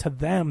 no, to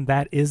them,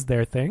 that is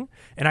their thing.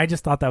 And I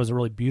just thought that was a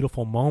really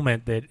beautiful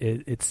moment, that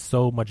it's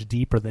so much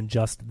deeper than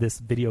just this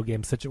video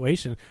game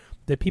situation,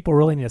 that people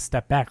really need to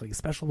step back, like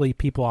especially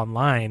people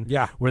online,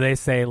 where they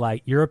say,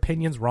 like, your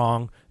opinion's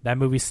wrong, that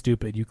movie's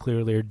stupid, you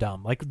clearly are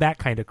dumb. Like that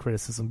kind of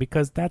criticism,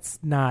 because that's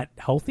not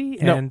healthy.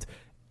 No. And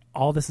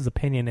all this is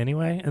opinion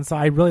anyway. And so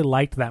I really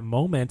liked that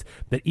moment,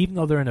 that even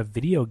though they're in a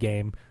video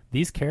game,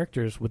 these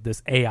characters with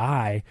this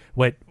AI,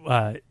 what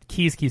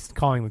Keys keeps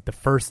calling like the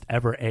first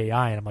ever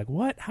AI, and I'm like,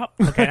 what? How?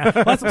 Okay,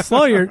 let's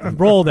slow your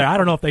roll there. I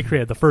don't know if they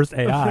created the first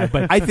AI,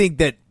 but I think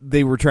that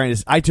they were trying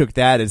to. I took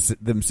that as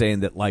them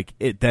saying that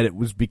it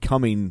was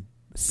becoming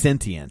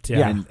sentient,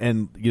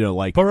 and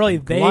like. But really,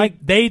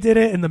 they did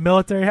it in the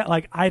military.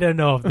 Like, I don't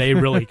know if they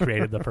really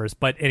created the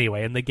first, but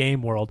anyway, in the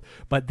game world,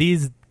 but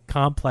these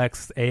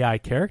complex AI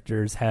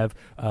characters have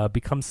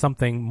become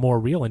something more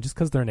real, and just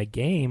because they're in a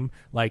game,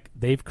 like,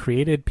 they've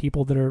created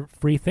people that are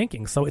free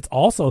thinking. So it's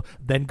also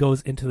then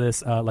goes into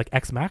this like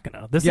Ex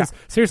Machina. This is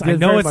seriously, I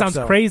know it sounds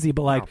crazy,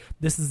 but like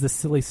this is the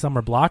silly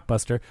summer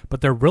blockbuster,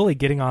 but they're really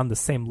getting on the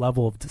same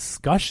level of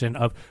discussion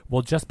of,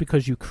 well, just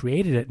because you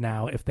created it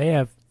now, if they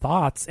have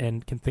thoughts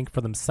and can think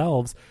for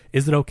themselves,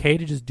 is it okay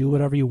to just do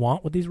whatever you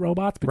want with these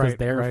robots because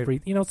they're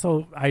free?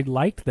 So I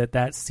liked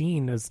that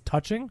scene is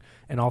touching,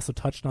 and also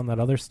touched on that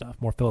other stuff,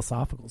 more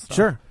philosophical stuff.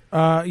 Sure.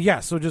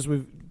 So just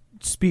we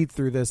speed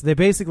through this.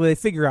 They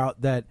figure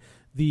out that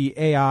the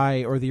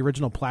AI or the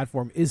original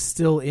platform is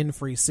still in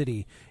Free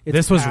City.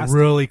 This was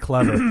really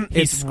clever.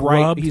 He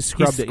scrubbed it. He's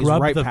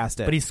right past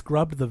it. But he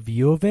scrubbed the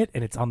view of it,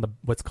 and it's on the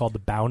what's called the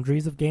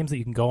boundaries of games that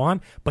you can go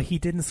on. But he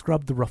didn't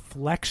scrub the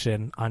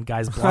reflection on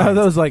guys' blinds.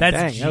 That was like,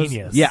 that's dang,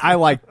 genius. I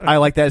like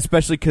that,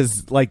 especially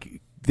because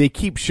like they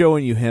keep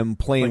showing you him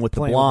playing with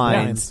the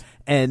blinds,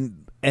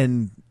 and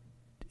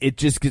it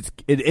just gets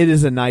it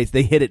is a nice.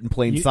 They hit it in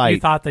plain sight. You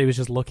thought that he was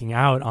just looking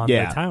out on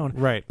the town,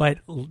 right? But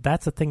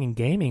that's a thing in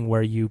gaming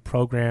where you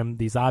program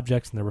these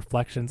objects and the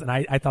reflections, and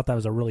I thought that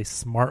was a really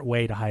smart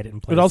way to hide it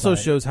in plain sight. It also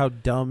shows how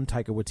dumb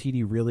Taika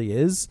Waititi really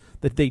is,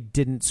 that they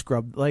didn't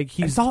scrub. Like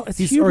he's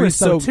hubris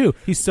too.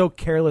 He's so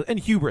careless and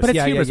hubris. But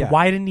it's hubris. Yeah.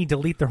 Why didn't he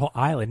delete their whole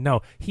island?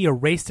 No, he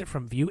erased it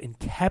from view and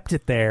kept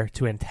it there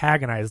to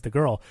antagonize the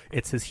girl.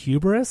 It's his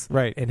hubris,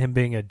 right, and him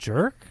being a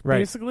jerk,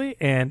 basically.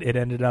 And it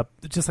ended up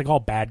just like all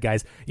bad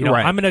guys. I'm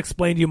going to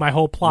explain to you my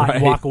whole plot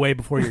and walk away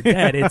before you're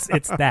dead.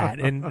 It's that,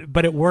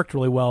 but it worked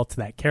really well to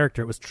that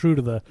character. It was true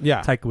to the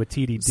Taika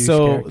Waititi douche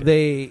character.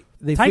 They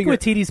Taika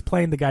Waititi's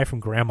playing the guy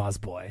from Grandma's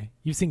Boy.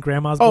 You've seen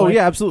Grandma's Boy? Oh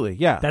yeah, absolutely.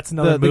 Yeah, that's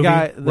another movie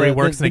where he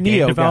works in a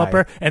game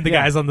developer, and the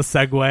guy's on the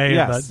Segway,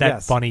 and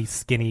that funny,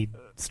 skinny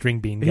string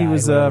bean guy. He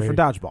was for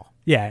Dodgeball.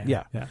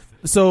 Yeah.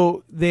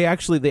 So they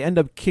end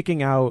up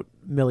kicking out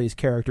Millie's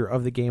character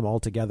of the game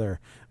altogether.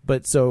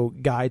 But so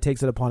Guy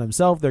takes it upon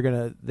himself.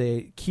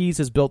 Keys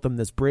has built them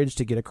this bridge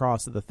to get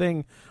across to the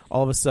thing.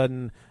 All of a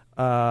sudden,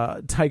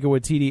 Taika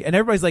Waititi, and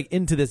everybody's like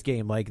into this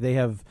game. Like they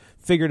have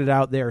figured it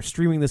out. They are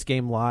streaming this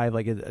game live.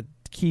 Like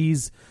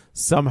Keys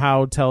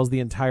somehow tells the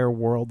entire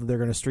world that they're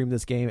going to stream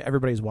this game.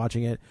 Everybody's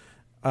watching it.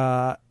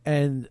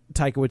 And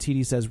Taika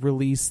Waititi says,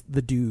 "Release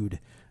the dude."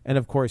 And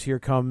of course, here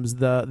comes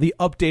the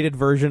updated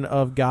version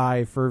of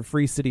Guy for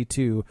Free City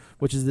 2,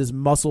 which is this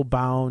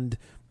muscle-bound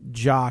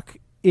jock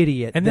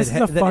idiot and this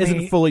that funny...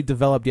 isn't fully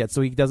developed yet,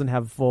 so he doesn't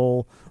have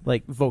full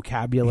like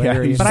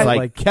vocabulary. He's and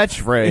like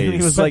catchphrase. And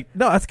he was like,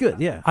 "No, that's good."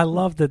 Yeah, I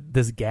love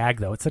this gag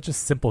though. It's such a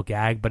simple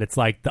gag, but it's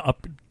like the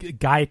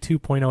Guy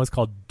 2.0 is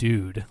called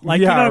Dude. Like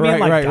you know what I mean?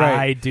 Like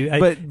Guy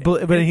Dude.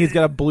 But he's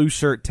got a blue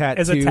shirt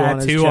tattoo. As a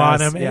tattoo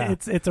on him. Yeah.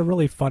 It's a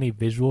really funny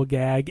visual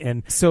gag.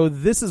 And so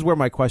this is where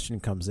my question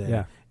comes in.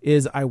 Yeah.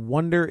 Is I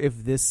wonder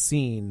if this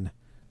scene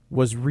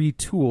was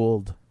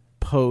retooled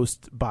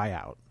post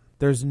buyout.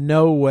 There's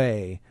no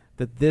way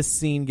that this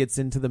scene gets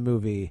into the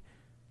movie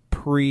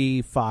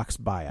pre-Fox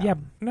buyout. Yeah,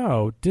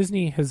 no.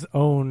 Disney has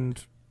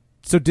owned...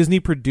 So Disney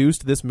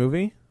produced this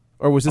movie?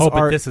 Or was this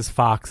but this is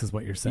Fox is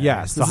what you're saying.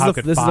 Yes. So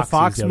this is a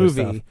Fox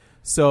movie. Stuff?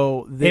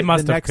 So this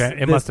must have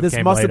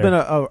been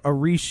a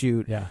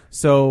reshoot. Yeah.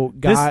 So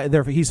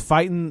he's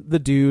fighting the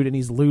dude and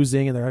he's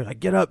losing, and they're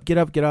like, "Get up, get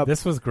up, get up."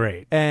 This was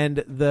great, and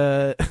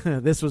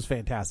this was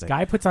fantastic.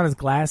 Guy puts on his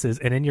glasses,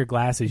 and in your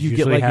glasses you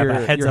usually get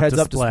like have your a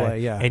heads-up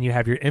display, yeah, and you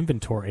have your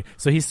inventory.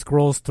 So he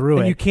scrolls through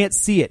and it. You can't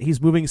see it. He's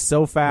moving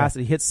so fast,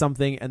 and he hits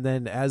something, and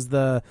then as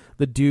the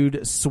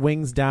dude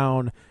swings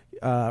down.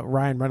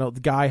 Ryan Reynolds,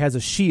 the guy has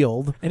a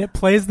shield, and it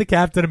plays the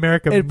Captain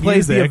America music. It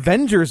plays the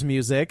Avengers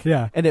music,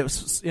 yeah, and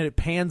it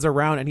pans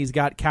around, and he's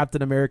got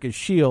Captain America's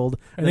shield,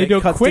 and they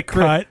do a quick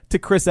cut to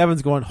Chris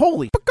Evans going,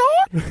 "Holy!"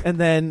 and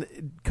then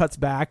it cuts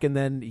back, and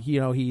then he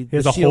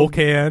has a Hulk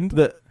hand.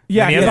 He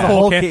has a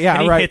Hulk hand,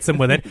 and he hits him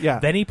with it. Yeah.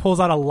 Then he pulls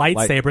out a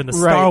lightsaber, and the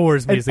Star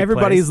Wars music. And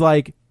everybody's plays.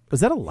 like, "Was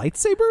that a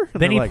lightsaber?"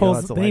 And then he like,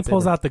 pulls. Oh, then he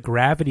pulls out the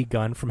gravity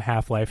gun from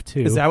Half-Life 2.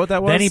 Is that what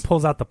that was? Then he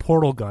pulls out the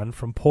portal gun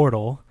from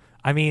Portal.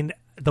 I mean.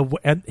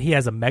 He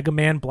has a Mega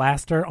Man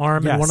blaster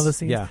arm in one of the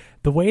scenes. Yeah.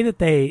 The way that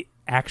they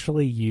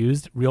actually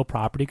used real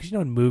property, because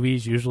in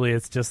movies usually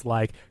it's just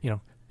like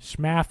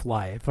Schmaff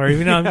life, or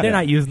they're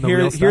not using the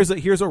real stuff.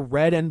 Here's a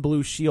red and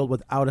blue shield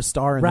without a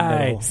star in the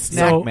middle.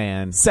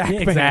 Snackman.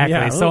 Exactly.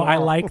 Yeah. So I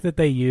like that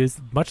they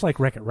used, much like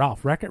Wreck-It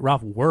Ralph. Wreck-It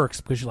Ralph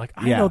works because you're like,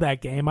 I know that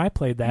game. I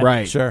played that.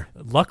 Right. Sure.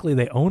 Luckily,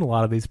 they own a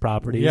lot of these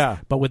properties. Yeah.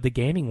 But with the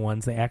gaming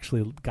ones, they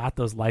actually got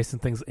those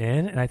licensed things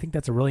in, and I think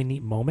that's a really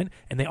neat moment.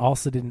 And they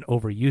also didn't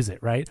overuse it,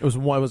 right? It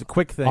was a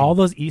quick thing. All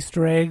those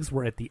Easter eggs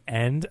were at the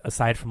end,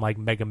 aside from like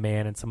Mega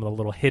Man and some of the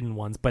little hidden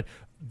ones. But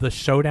the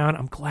showdown,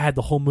 I'm glad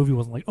the whole movie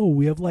wasn't like, oh,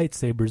 we have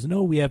lightsabers and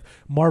oh, we have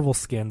Marvel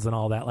skins and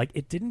all that. Like,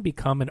 it didn't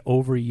become an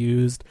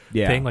overused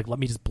thing. Like, let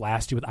me just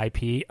blast you with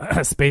IP.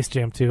 Space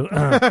Jam 2.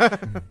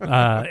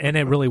 And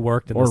it really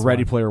worked. Or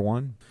Ready Player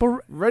One.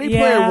 But Ready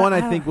Player One,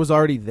 I think, was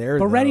already there.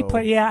 But Ready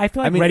Player, I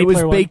feel like Ready it was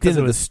Player baked One,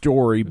 into the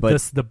story,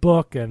 but the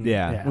book and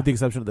with the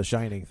exception of the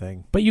Shining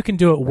thing. But you can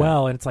do it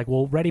well, and it's like,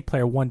 well, Ready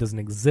Player One doesn't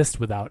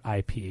exist without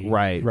IP,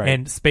 right?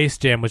 And Space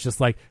Jam was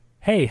just like,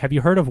 hey, have you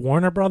heard of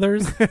Warner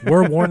Brothers?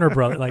 We're Warner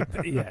Brothers. Like,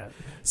 yeah.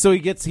 So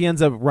he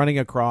ends up running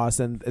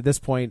across, and at this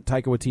point,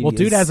 Taika Waititi. Well,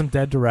 Dude has him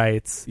dead to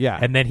rights. Yeah.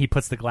 And then he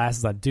puts the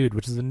glasses on Dude,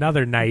 which is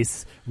another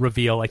nice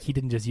reveal. Like, he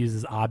didn't just use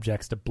his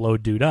objects to blow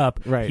Dude up.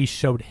 Right. He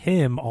showed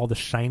him all the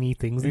shiny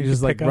things. He's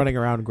just like running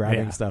around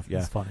grabbing stuff. Yeah.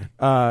 It's funny.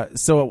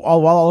 So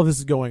while all of this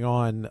is going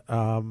on,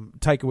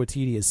 Taika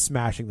Waititi is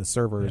smashing the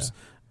servers.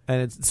 Yeah.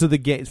 And so the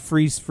game,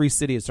 Free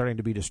City is starting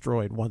to be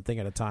destroyed one thing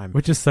at a time,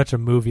 which is such a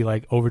movie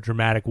like over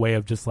dramatic way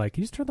of just like,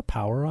 can you just turn the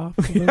power off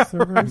of those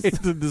servers?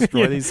 Right, to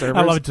destroy these servers.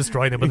 I love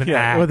destroying them with an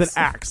axe. With an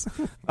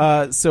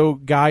axe. So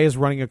Guy is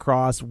running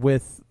across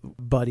with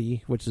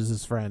Buddy, which is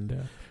his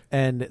friend,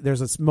 and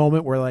there's this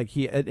moment where like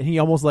he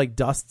almost like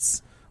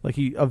dusts. Like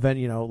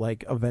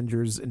like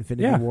Avengers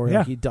Infinity War,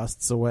 like he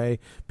dusts away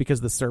because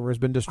the server's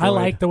been destroyed. I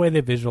like the way they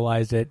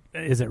visualized it.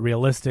 Is it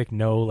realistic?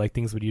 No, like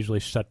things would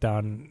usually shut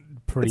down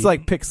pretty. It's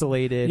like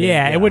pixelated.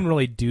 Yeah, it wouldn't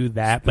really do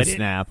that. But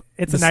snap.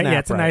 It's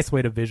a nice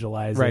way to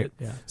visualize it.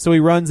 Yeah. So he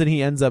runs and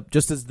he ends up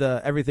just as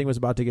everything was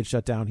about to get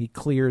shut down. He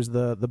clears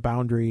the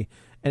boundary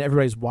and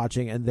everybody's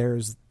watching. And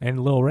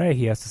Lil Ray,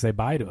 he has to say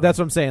bye to him. That's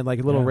what I'm saying.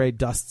 Like Lil Ray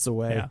dusts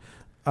away. Yeah.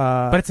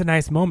 But it's a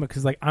nice moment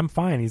because, like, I'm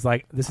fine. He's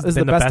like, this has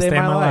been the best day of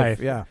my life.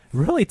 Yeah,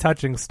 really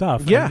touching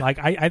stuff. Yeah, and, like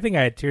I think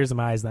I had tears in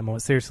my eyes in that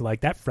moment. Seriously,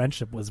 like that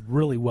friendship was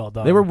really well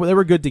done. They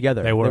were good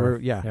together. They were.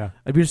 Yeah.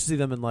 I'd be interested to see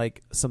them in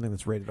like something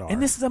that's rated R.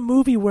 And this is a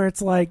movie where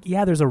it's like,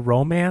 there's a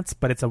romance,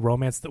 but it's a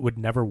romance that would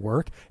never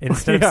work.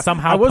 Instead of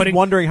somehow, I was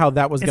wondering how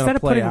that was going to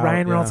play out. Instead of putting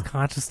Ryan Reynolds'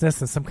 consciousness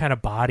in some kind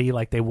of body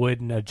like they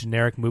would in a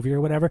generic movie or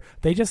whatever,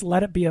 they just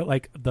let it be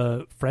like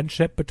the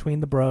friendship between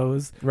the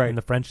bros, and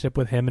the friendship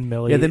with him and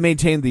Millie. Yeah, they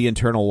maintained the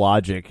internal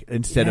logic.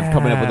 Instead of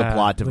coming up with a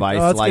plot device,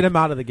 let's get him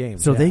out of the game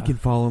so they can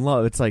fall in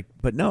love. It's like,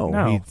 but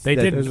no, they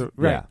didn't.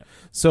 Right. Yeah.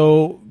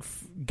 So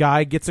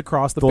Guy gets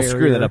across the barrier. They'll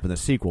screw that up in the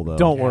sequel, though.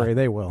 Don't worry,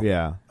 they will.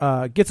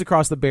 Yeah. Gets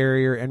across the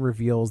barrier and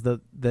reveals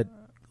that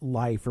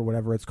life or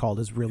whatever it's called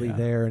is really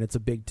there, and it's a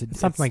big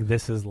something like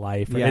This Is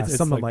Life. Yeah, it's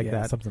something like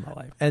that. Something about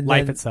life. And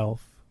Life then,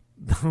 itself.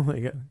 No?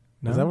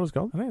 Is that what it's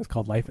called? I think it's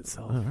called Life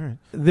Itself. Oh, all right.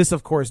 This,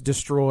 of course,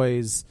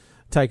 destroys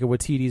Taika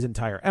Waititi's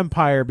entire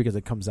empire because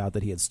it comes out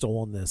that he had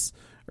stolen this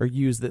or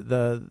used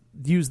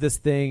this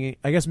thing.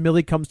 I guess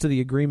Millie comes to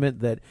the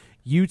agreement that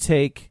you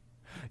take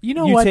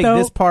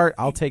this part,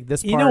 I'll take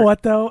this part. You know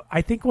what, though?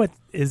 I think what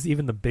is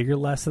even the bigger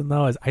lesson,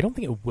 though, is I don't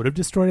think it would have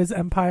destroyed his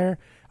empire.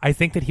 I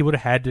think that he would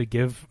have had to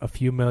give a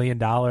few $1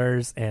 million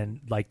and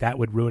like that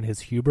would ruin his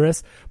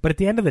hubris. But at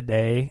the end of the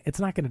day, it's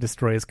not going to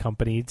destroy his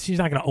company. She's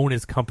not going to own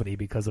his company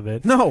because of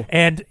it. No.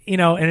 And,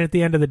 and at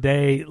the end of the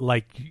day,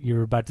 like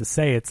you're about to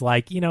say, it's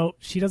like,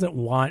 she doesn't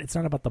want, it's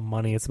not about the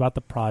money. It's about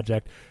the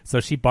project.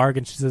 So she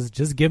bargains. She says,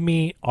 just give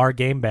me our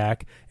game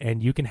back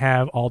and you can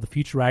have all the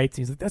future rights.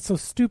 And he's like, that's so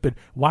stupid.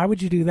 Why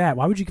would you do that?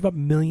 Why would you give up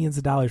millions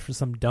of dollars for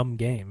some dumb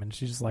game? And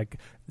she's just like,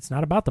 it's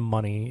not about the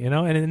money,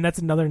 and that's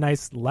another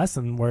nice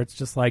lesson where it's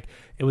just like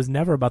it was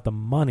never about the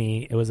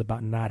money. It was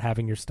about not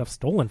having your stuff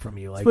stolen from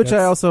you. Like, which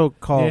I also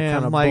call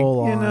kind of bull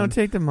on.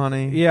 Take the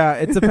money. Yeah,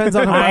 it depends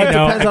on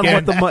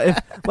what the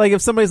money.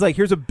 If somebody's like,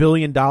 here's $1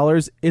 billion,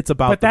 it's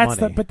about the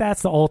money. But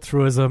that's the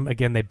altruism.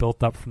 Again, they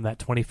built up from that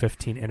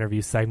 2015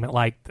 interview segment.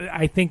 Like,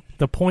 I think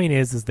the point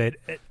is that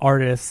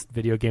artists,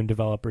 video game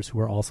developers who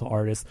are also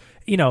artists,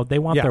 they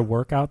want their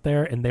work out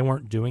there, and they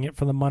weren't doing it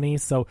for the money.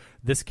 So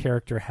this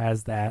character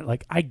has that.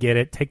 Like, I get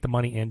it, take the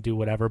money and do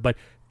whatever, but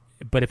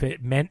if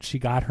it meant she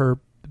got her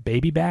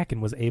baby back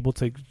and was able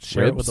to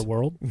share it with the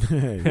world,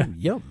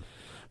 yum.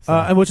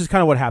 And which is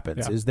kind of what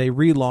happens is they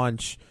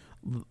relaunch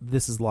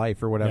This Is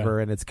Life or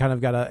whatever, and it's kind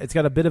of got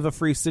a bit of a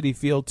Free City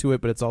feel to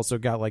it, but it's also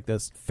got like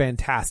this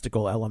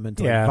fantastical element,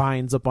 like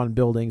vines up on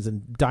buildings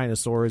and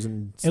dinosaurs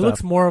and stuff. It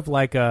looks more of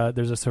like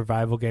there's a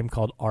survival game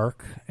called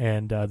Ark,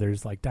 and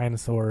there's like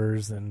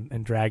dinosaurs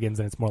and dragons,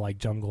 and it's more like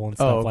jungle and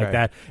stuff like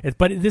that.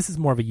 But this is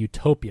more of a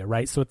utopia,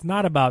 right? So it's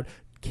not about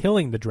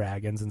killing the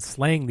dragons and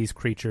slaying these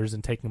creatures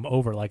and taking them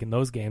over like in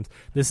those games.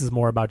 This is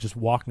more about just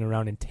walking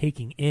around and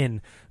taking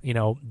in,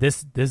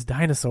 this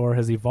dinosaur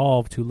has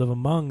evolved to live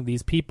among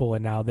these people,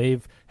 and now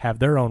they've have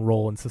their own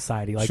role in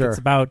society. Like, it's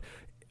about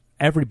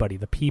everybody,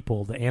 the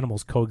people, the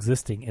animals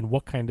coexisting, and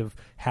what kind of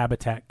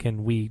habitat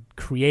can we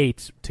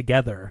create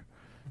together.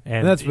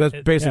 And that's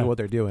basically what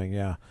they're doing.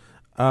 Yeah.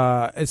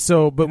 But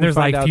there's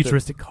like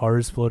futuristic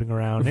cars floating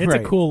around. It's a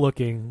cool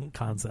looking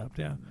concept.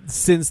 Yeah.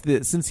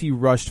 Since he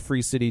rushed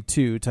Free City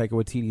 2, Taika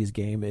Waititi's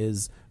game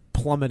is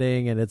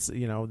plummeting, and it's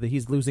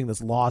he's losing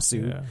this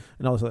lawsuit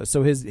and all this.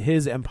 So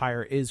his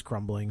empire is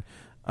crumbling.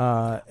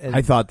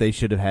 I thought they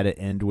should have had it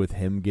end with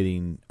him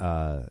getting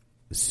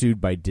sued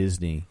by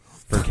Disney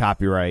for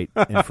copyright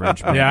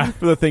infringement.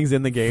 For the things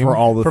in the game, for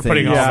all the for things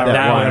putting all that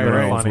Ryan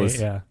Reynolds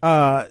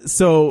was.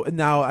 So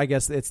now I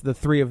guess it's the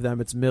three of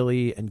them. It's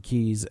Millie and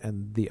Keys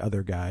and the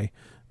other guy,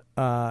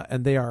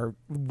 and they are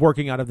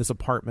working out of this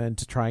apartment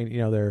to try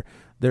and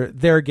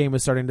their game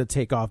is starting to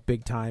take off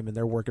big time, and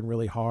they're working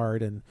really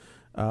hard.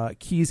 And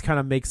Keys kind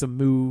of makes a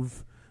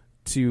move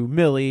to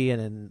Millie,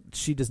 and then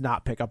she does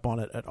not pick up on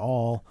it at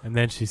all. And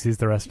then she sees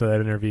the rest of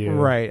that interview,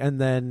 right?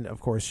 And then of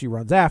course she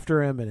runs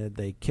after him, and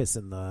they kiss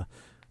in the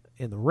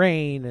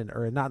rain,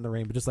 or not in the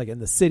rain, but just like in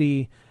the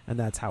city, and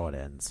that's how it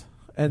ends.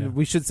 And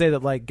we should say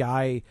that like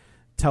Guy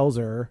tells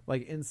her,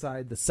 like,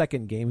 inside the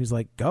second game, he's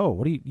like, go,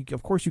 what do you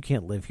of course you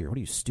can't live here, what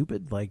are you,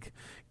 stupid, like,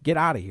 get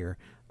out of here.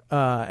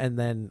 And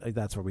then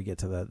that's where we get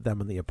to them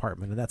in the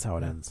apartment, and that's how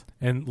it ends.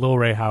 And Lil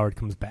Ray Howard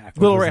comes back.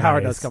 Lil Ray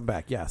Howard does come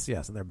back, yes,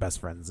 and they're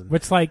best friends. And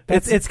which, like,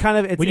 it's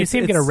kind of when you see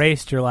him get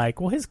erased, you're like,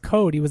 well, his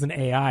code, he was an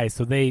AI,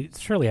 so they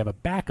surely have a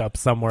backup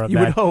somewhere. You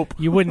would hope.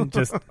 You wouldn't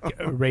just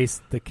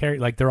erase the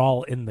character. Like, they're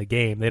all in the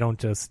game. They don't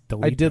just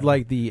delete. I did them.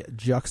 like the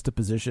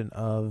juxtaposition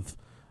of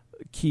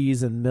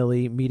Keys and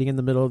Millie meeting in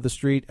the middle of the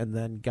street, and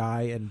then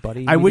Guy and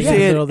Buddy. I wish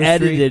they had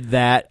edited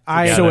that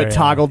so it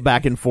toggled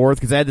back and forth,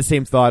 because I had the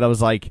same thought. I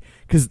was like,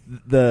 because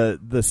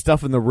the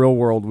stuff in the real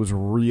world was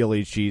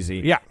really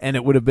cheesy, and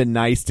it would have been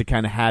nice to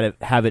kind of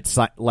have it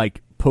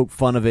like poke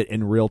fun of it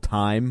in real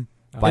time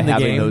by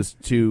having those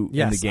two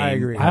in the game. I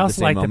agree. I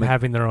also liked them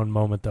having their own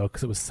moment, though,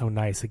 because it was so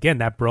nice. Again,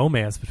 that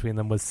bromance between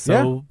them was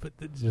so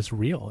just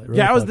real. It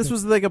really this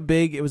was like a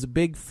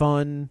big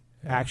fun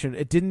action.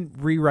 It didn't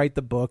rewrite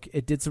the book.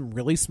 It did some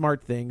really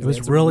smart things. It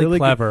was really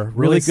clever,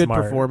 really good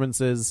smart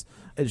performances.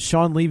 And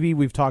Sean Levy,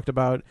 we've talked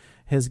about,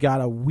 has got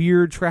a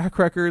weird track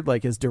record.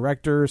 Like, his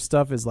director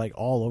stuff is like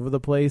all over the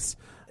place.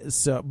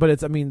 So, but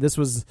this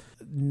was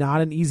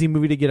not an easy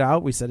movie to get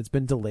out. We said it's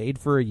been delayed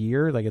for a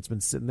year. Like, it's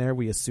been sitting there.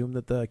 We assume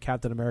that the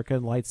Captain America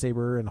and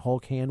lightsaber and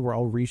Hulk hand were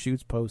all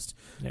reshoots post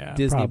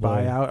Disney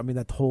buyout.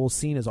 That whole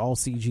scene is all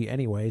CG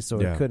anyway, so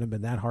it couldn't have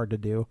been that hard to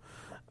do.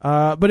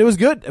 But it was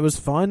good. It was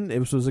fun. It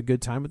was a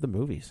good time at the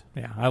movies.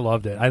 Yeah, I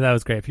loved it. I thought it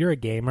was great. If you're a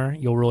gamer,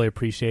 you'll really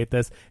appreciate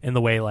this in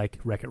the way like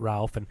Wreck-It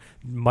Ralph and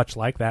much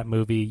like that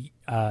movie.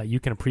 You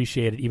can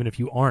appreciate it even if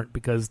you aren't,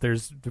 because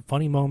there's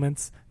funny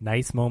moments,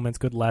 nice moments,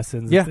 good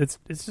lessons. Yeah. It's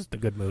just a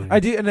good movie. I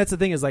do, and that's the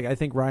thing is, like, I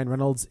think Ryan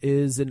Reynolds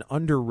is an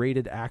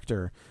underrated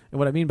actor, and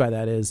what I mean by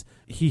that is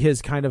he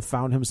has kind of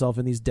found himself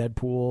in these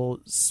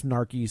Deadpool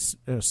snarky,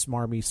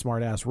 smarmy,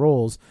 smart-ass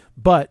roles,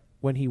 but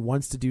when he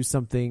wants to do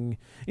something,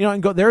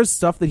 and there's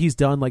stuff that he's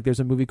done. Like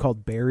there's a movie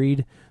called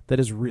Buried that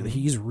is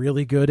he's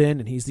really good in,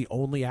 and he's the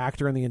only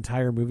actor in the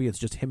entire movie. It's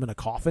just him in a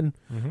coffin.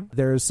 Mm-hmm.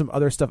 There's some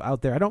other stuff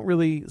out there. I don't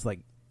really like.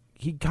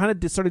 He kind of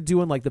started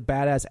doing like the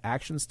badass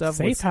action stuff.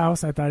 Safe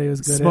House, I thought he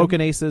was good.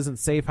 Smoking Aces and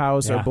Safe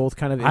House are both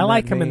kind of. I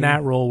like him in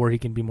that role where he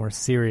can be more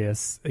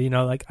serious.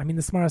 The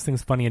smartest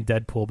thing's funny in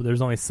Deadpool, but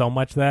there's only so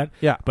much that.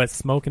 Yeah. But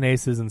Smoking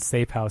Aces and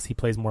Safe House, he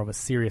plays more of a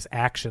serious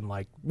action,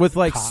 like with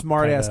like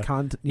smart ass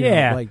content,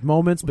 like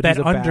moments, but that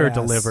he's a under badass.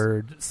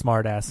 Delivered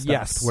smart ass stuff,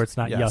 yes. where it's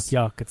not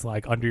yuck. It's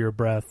like under your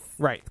breath,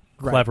 right?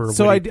 Clever.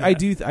 So I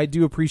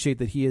do appreciate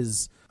that he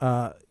is.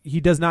 He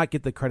does not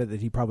get the credit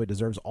that he probably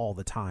deserves all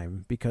the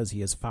time because he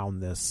has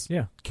found this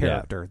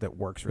character that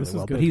works really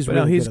well. Good. But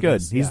he's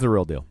good. He's the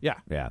real deal.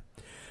 Yeah.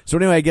 So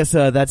anyway, I guess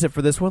that's it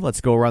for this one.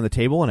 Let's go around the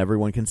table and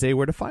everyone can say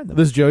where to find them.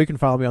 This is Joey. You can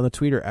follow me on the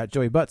Twitter at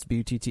JoeyButts,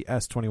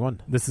 BUTTS21.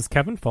 This is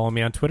Kevin. Follow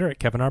me on Twitter at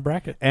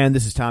KevinRBrackett. And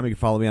this is Tom. You can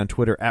follow me on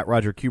Twitter at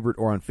Roger Kubert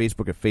or on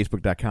Facebook at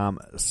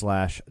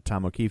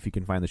Facebook.com/Tom O'Keefe. You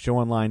can find the show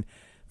online,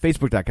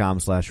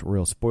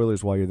 Facebook.com/Real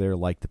Spoilers. While you're there,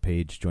 like the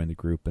page, join the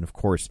group, and of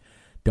course,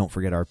 don't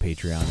forget our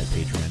Patreon at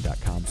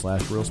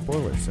patreon.com/Real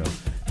Spoilers. So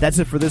that's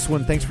it for this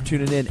one. Thanks for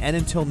tuning in. And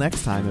until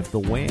next time, if the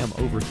Wham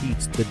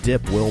overheats, the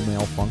dip will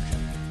malfunction.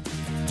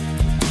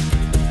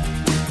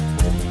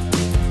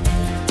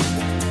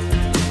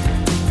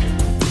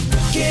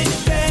 Get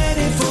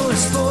ready for a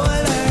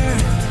spoiler.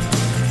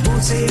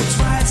 Won't say it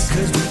twice,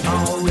 cause we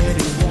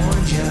already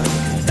warned you.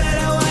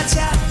 Better watch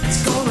out,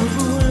 it's gonna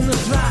ruin the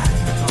plot.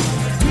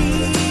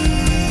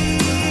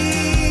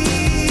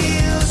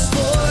 Real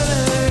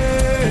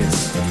spoilers.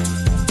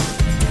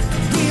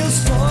 Real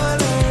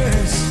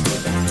spoilers.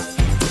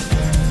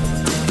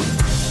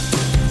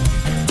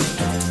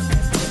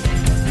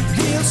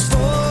 Real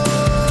spoilers.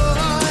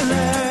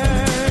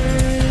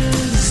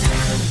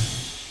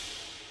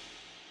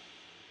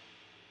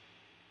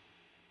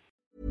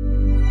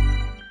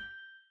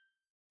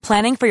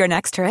 Planning for your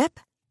next trip?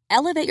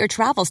 Elevate your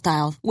travel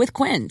style with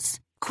Quince.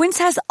 Quince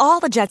has all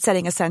the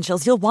jet-setting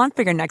essentials you'll want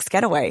for your next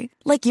getaway,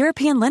 like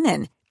European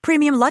linen,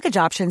 premium luggage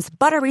options,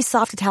 buttery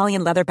soft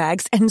Italian leather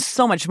bags, and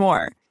so much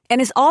more.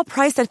 And is all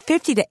priced at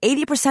 50 to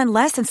 80%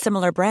 less than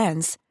similar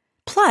brands.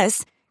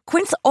 Plus,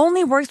 Quince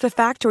only works with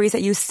factories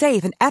that use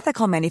safe and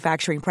ethical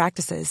manufacturing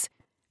practices.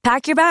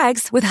 Pack your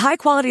bags with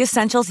high-quality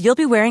essentials you'll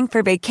be wearing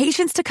for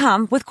vacations to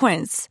come with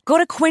Quince. Go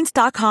to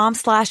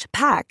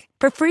quince.com/pack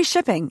for free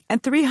shipping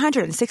and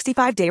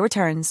 365-day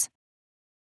returns.